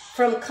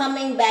from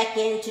coming back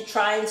in to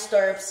try and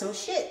stir up some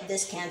shit.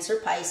 This Cancer,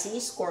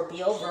 Pisces,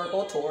 Scorpio,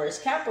 Virgo, Taurus,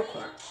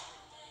 Capricorn.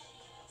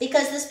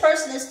 Because this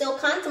person is still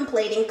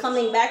contemplating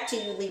coming back to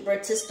you,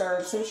 Libra, to stir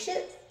up some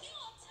shit.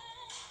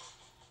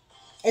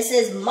 It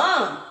says,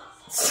 Mom,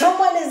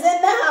 someone is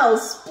in the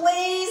house.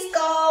 Please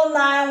call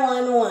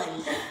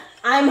 911.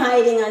 I'm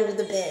hiding under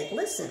the bed.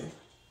 Listen,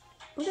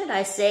 what did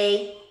I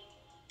say?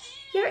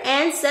 Your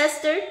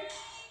ancestor,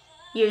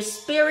 your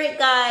spirit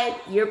guide,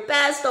 your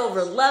passed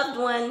over loved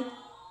one,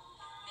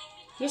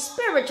 your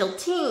spiritual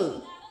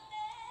team,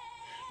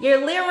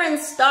 your Lyran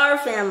star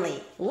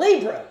family,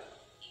 Libra.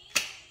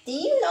 Do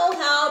you know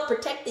how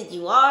protected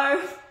you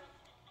are?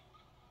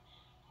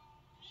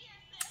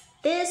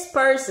 This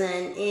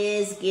person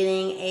is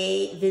getting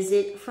a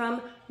visit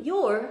from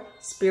your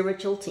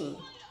spiritual team.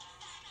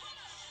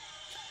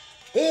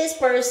 This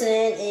person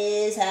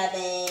is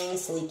having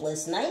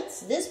sleepless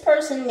nights. This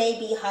person may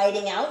be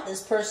hiding out.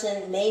 This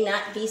person may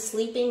not be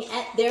sleeping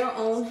at their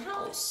own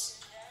house.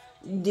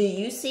 Do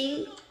you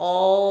see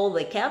all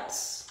the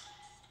caps?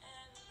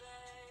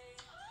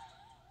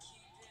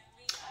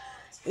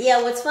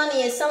 Yeah, what's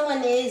funny is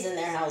someone is in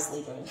their house,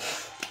 Libra.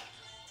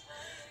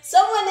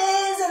 Someone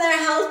is in their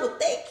house, but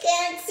they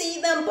can't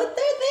see them, but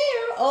they're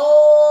there.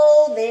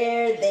 Oh,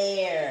 they're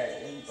there,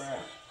 Libra.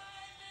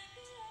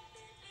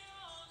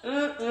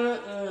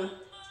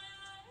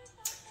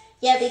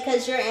 Yeah,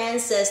 because your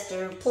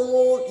ancestor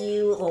pulled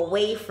you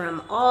away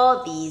from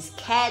all these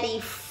catty,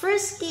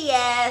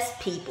 frisky-ass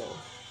people.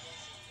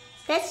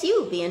 That's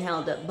you being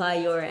held up by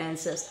your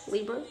ancestor,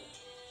 Libra.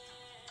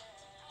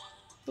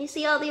 You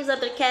see all these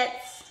other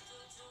cats?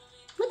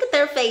 Look at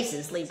their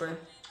faces, Libra.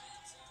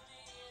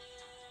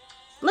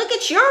 Look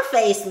at your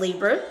face,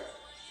 Libra.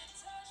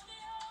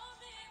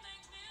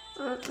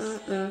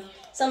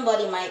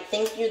 Somebody might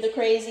think you're the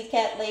crazy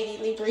cat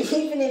lady, Libra,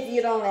 even if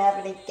you don't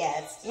have any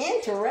cats.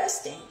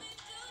 Interesting.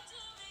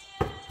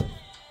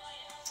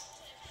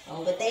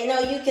 Oh, but they know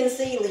you can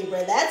see,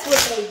 Libra. That's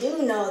what they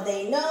do know.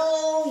 They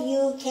know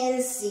you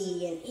can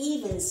see. And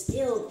even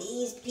still,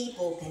 these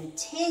people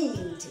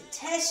continue to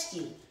test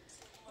you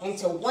and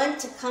to want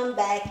to come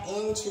back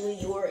into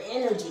your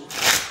energy,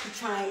 to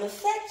try and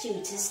affect you,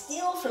 to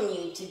steal from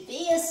you, to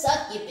be a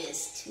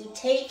succubus, to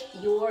take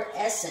your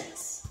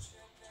essence.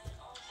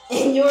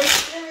 And your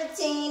spirit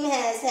team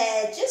has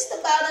had just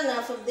about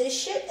enough of this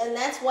shit, and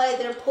that's why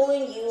they're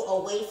pulling you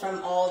away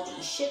from all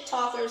these shit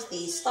talkers,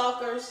 these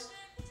stalkers,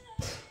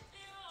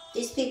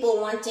 these people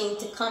wanting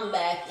to come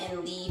back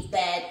and leave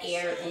bad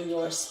air in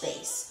your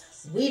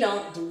space. We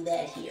don't do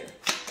that here.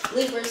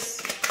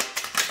 Libras,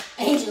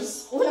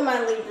 angels, what are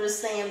my Libras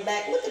saying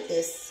back? Look at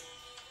this.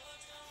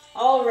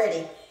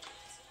 Already.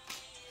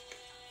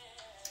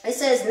 It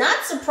says,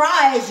 not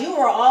surprised, you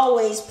are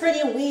always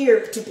pretty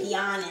weird, to be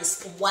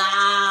honest.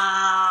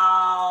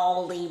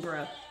 Wow,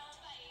 Libra.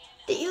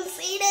 Do you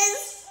see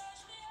this?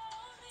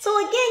 So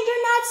again,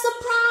 you're not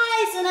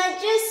surprised, and I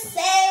just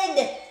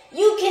said,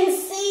 you can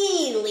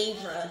see,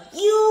 Libra.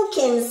 You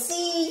can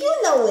see.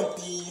 You know what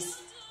these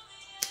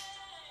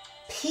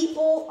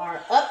people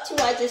are up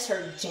to. I just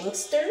heard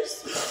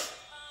jinxsters.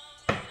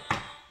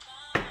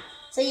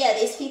 So yeah,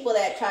 these people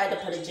that tried to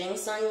put a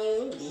jinx on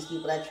you, these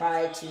people that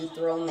tried to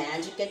throw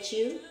magic at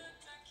you,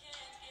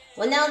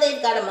 well, now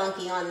they've got a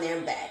monkey on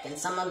their back, and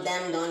some of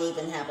them don't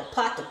even have a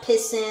pot to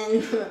piss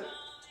in,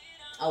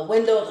 a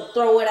window to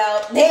throw it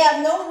out. They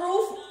have no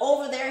roof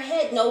over their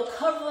head, no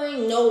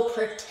covering, no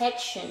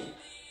protection,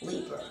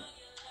 Libra.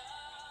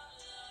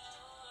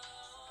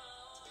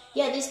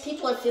 Yeah, these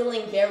people are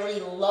feeling very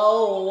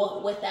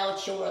low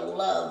without your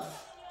love.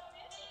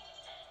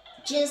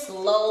 Just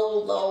low,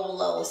 low,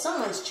 low.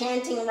 Someone's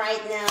chanting right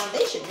now.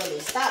 They should really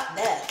stop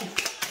that.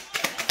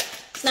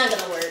 It's not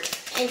going to work.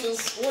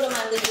 Angels, what am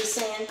I Libras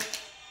saying?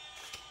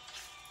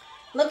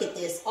 Look at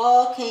this.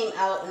 All came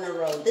out in a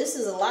row. This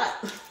is a lot.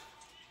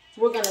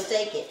 We're going to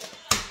take it.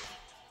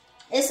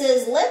 It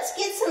says, let's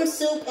get some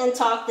soup and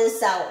talk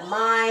this out.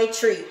 My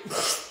treat.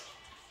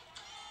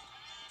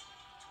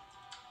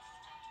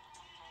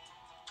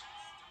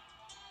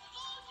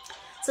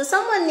 So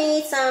someone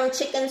needs some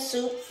chicken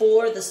soup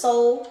for the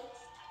soul.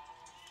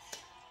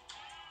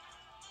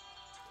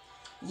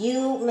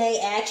 You may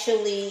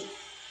actually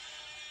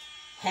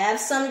have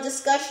some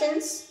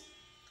discussions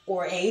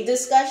or a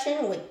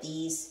discussion with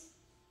these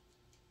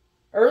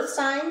earth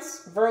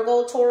signs,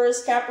 Virgo,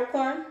 Taurus,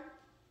 Capricorn.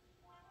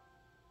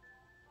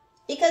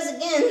 Because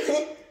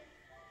again,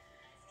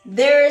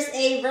 there's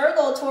a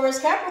Virgo, Taurus,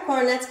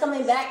 Capricorn that's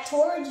coming back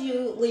towards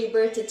you,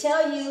 Libra, to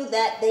tell you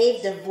that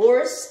they've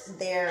divorced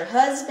their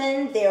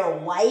husband, their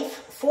wife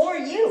for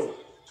you.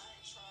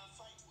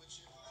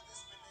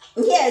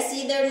 Yeah,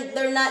 see,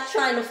 they're not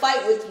trying to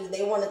fight with you.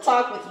 They want to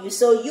talk with you.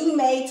 So you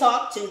may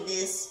talk to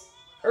this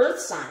earth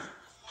sign.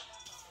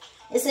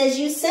 It says,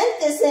 you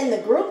sent this in the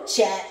group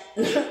chat.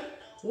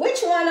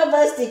 Which one of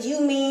us did you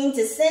mean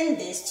to send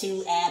this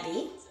to,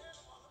 Abby?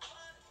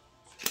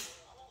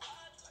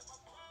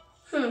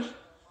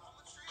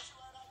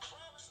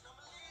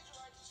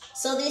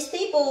 So these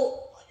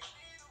people,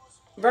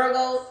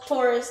 Virgo,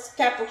 Taurus,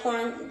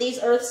 Capricorn, these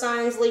earth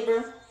signs,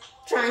 Libra,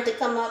 trying to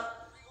come up.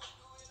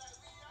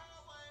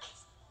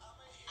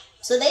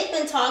 So they've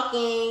been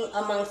talking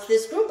amongst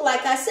this group.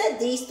 Like I said,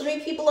 these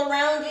three people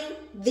around you,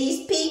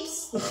 these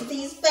peeps,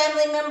 these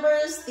family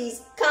members,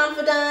 these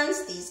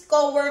confidants, these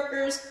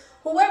co-workers,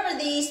 whoever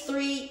these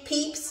three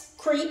peeps,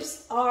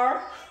 creeps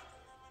are.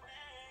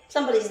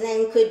 Somebody's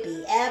name could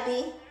be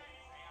Abby.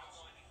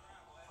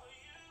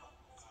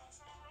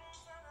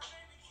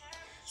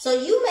 So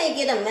you may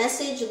get a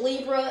message,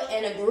 Libra,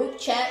 in a group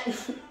chat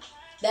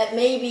that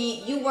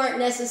maybe you weren't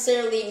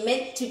necessarily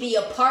meant to be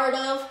a part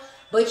of,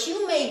 but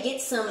you may get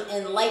some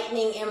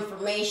enlightening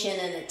information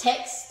in a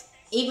text.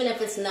 Even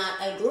if it's not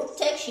a group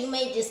text, you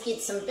may just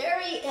get some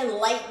very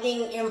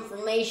enlightening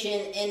information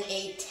in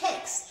a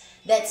text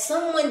that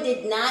someone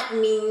did not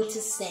mean to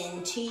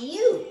send to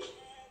you.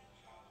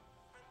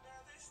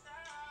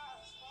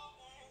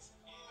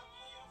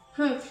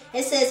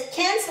 It says,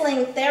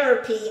 canceling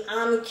therapy,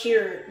 I'm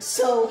cured.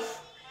 So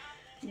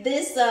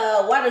this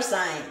water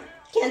sign,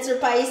 Cancer,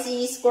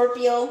 Pisces,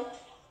 Scorpio,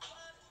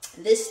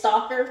 this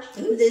stalker,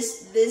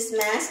 this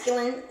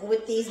masculine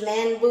with these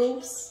man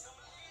boobs.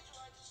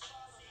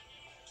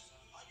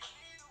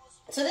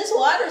 So this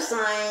water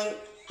sign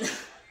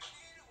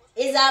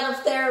is out of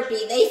therapy.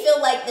 They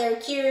feel like they're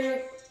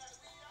cured.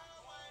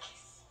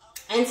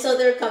 And so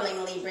they're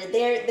coming, Libra.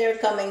 They're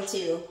coming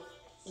to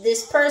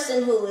this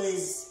person who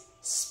is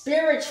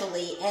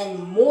spiritually and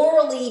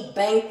morally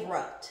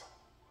bankrupt.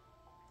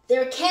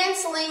 They're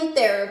canceling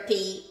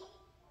therapy.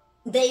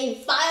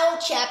 They filed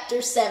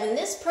Chapter 7.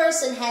 This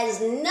person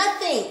has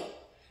nothing.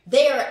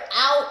 They are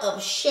out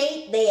of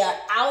shape. They are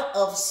out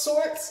of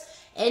sorts.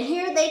 And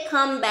here they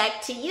come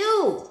back to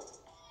you,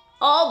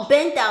 all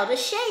bent out of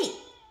shape.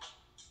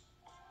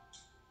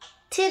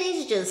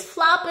 Titties just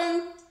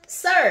flopping.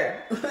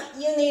 Sir,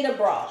 you need a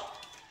bra.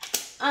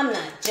 I'm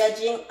not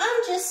judging.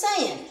 I'm just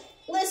saying.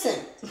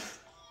 Listen.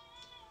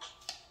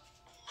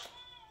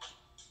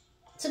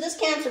 So this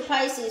Cancer,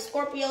 Pisces,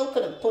 Scorpio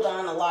could have put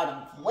on a lot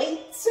of weight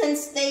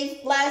since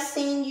they've last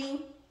seen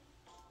you.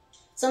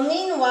 So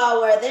meanwhile,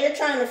 where they're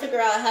trying to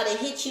figure out how to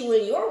hit you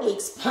in your weak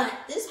spot,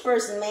 this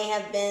person may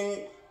have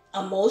been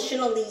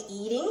emotionally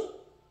eating,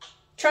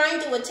 trying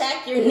to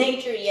attack your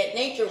nature, yet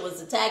nature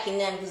was attacking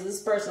them because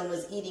this person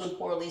was eating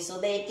poorly, so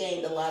they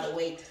gained a lot of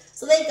weight.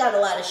 So they got a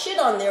lot of shit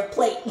on their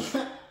plate.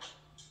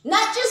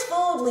 Not just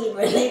food,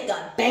 Libra. They've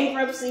got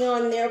bankruptcy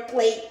on their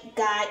plate.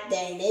 God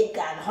dang, they've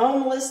got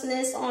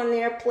homelessness on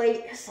their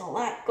plate. There's a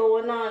lot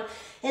going on.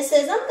 It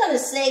says, I'm going to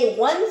say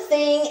one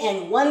thing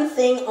and one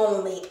thing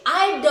only.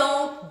 I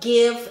don't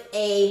give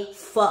a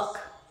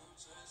fuck.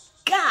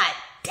 God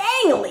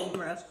dang,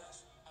 Libra.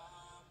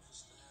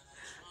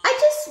 I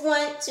just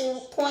want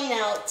to point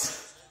out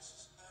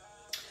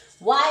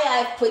why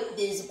I put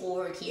this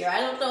board here. I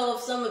don't know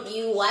if some of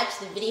you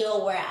watched the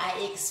video where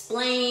I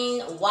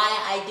explain why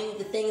I do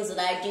the things that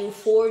I do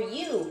for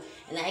you.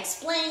 And I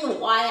explain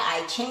why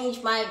I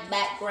change my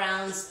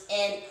backgrounds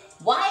and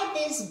why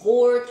this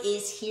board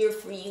is here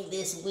for you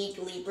this week,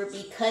 Libra.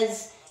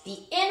 Because the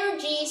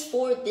energies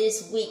for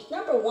this week,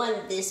 number one,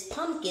 this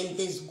pumpkin,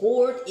 this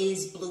gourd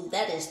is blue.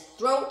 That is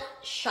throat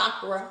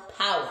chakra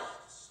power.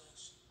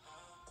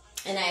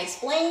 And I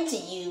explained to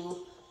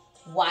you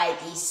why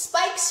these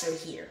spikes are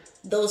here.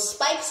 Those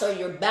spikes are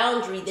your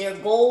boundary. They're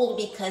gold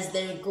because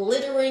they're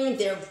glittering,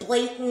 they're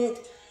blatant,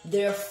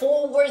 they're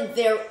forward,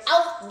 they're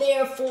out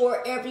there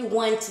for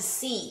everyone to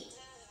see.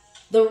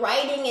 The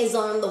writing is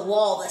on the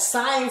wall. The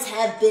signs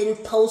have been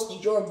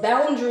posted. Your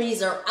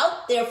boundaries are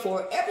out there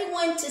for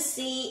everyone to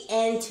see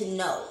and to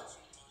know.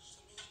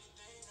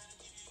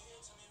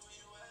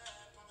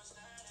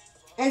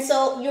 And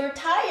so you're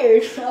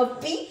tired of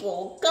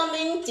people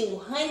coming to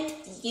hunt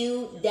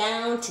you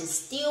down, to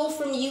steal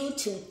from you,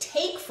 to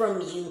take from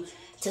you,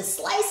 to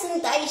slice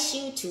and dice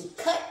you, to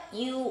cut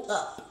you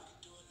up.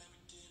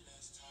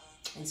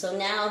 And so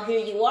now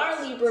here you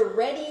are, Libra,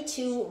 ready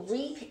to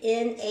reap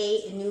in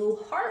a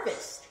new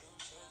harvest.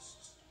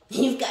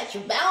 You've got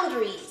your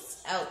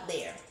boundaries out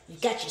there.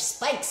 You've got your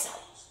spikes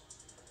out.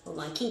 We're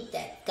going to keep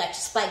that. Got your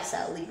spikes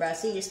out, Libra. I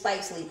see your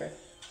spikes, Libra.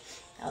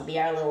 That'll be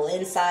our little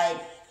inside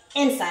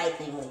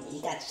thing, Libra.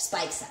 You got your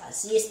spikes out. I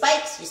see your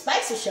spikes. Your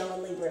spikes are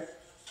showing, Libra.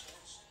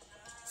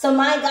 So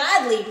my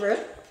God, Libra,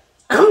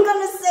 I'm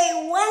going to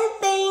say one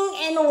thing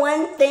and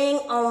one thing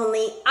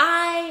only.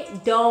 I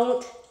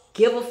don't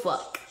give a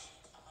fuck.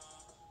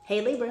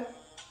 Hey, Libra.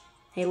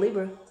 Hey,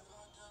 Libra.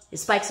 Your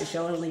spikes are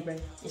showing, Libra.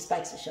 Your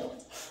spikes are showing.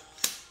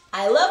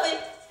 I love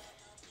it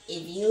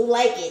if you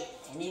like it.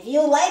 And if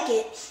you like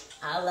it,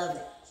 I love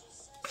it.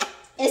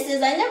 It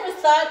says, I never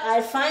thought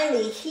I'd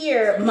finally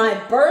hear my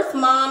birth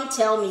mom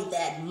tell me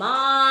that.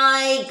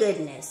 My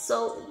goodness.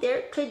 So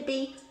there could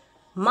be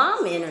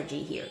mom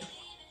energy here.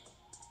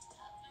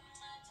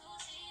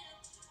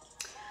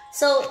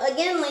 So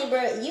again,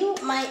 Libra, you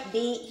might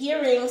be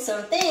hearing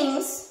some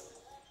things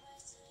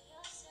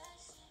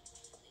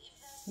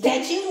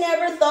that you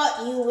never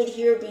thought you would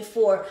hear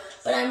before.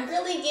 But I'm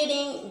really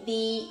getting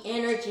the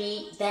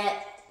energy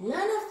that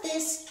none of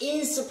this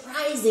is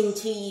surprising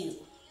to you.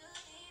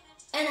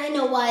 And I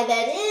know why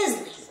that is,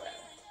 Libra.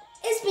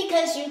 It's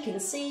because you can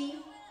see.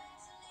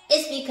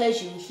 It's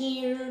because you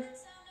hear.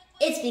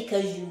 It's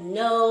because you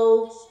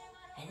know.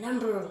 And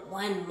number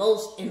one,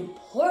 most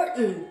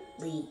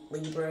importantly,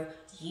 Libra,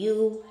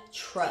 you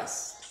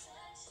trust.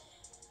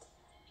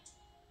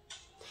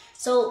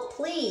 So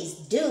please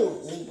do,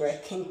 Libra,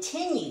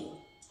 continue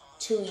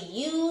to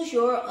use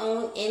your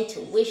own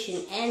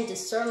intuition and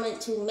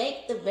discernment to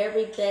make the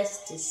very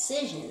best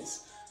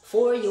decisions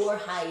for your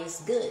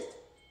highest good.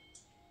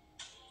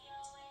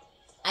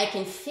 I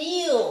can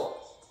feel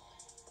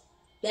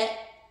that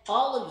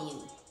all of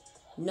you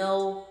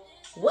know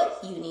what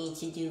you need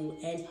to do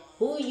and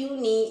who you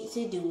need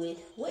to do it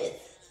with.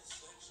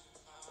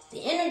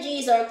 The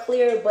energies are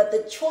clear, but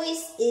the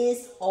choice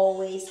is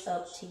always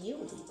up to you,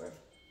 Libra.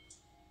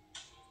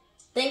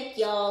 Thank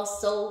y'all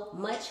so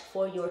much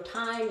for your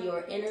time,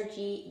 your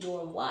energy,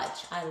 your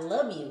watch. I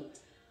love you.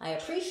 I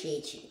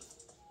appreciate you.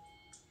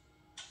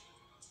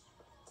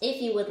 If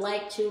you would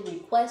like to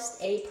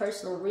request a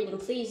personal reading,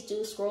 please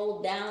do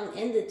scroll down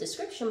in the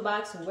description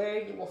box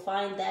where you will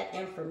find that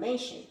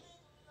information.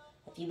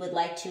 If you would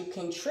like to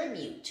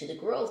contribute to the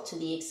growth, to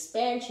the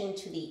expansion,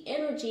 to the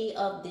energy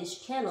of this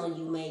channel,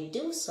 you may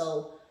do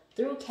so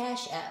through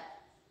Cash App.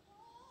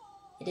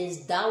 It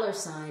is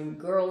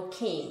 $GYRL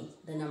King,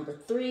 the number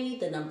 3,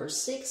 the number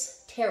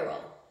 6,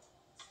 Tarot.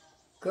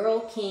 Girl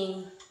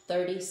King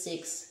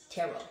 36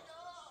 Tarot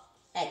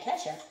at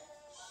Cash App.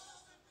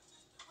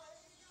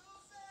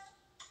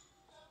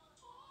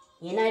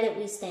 United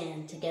we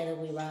stand, together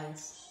we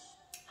rise.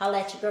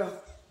 Holla at your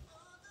girl.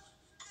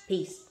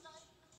 Peace.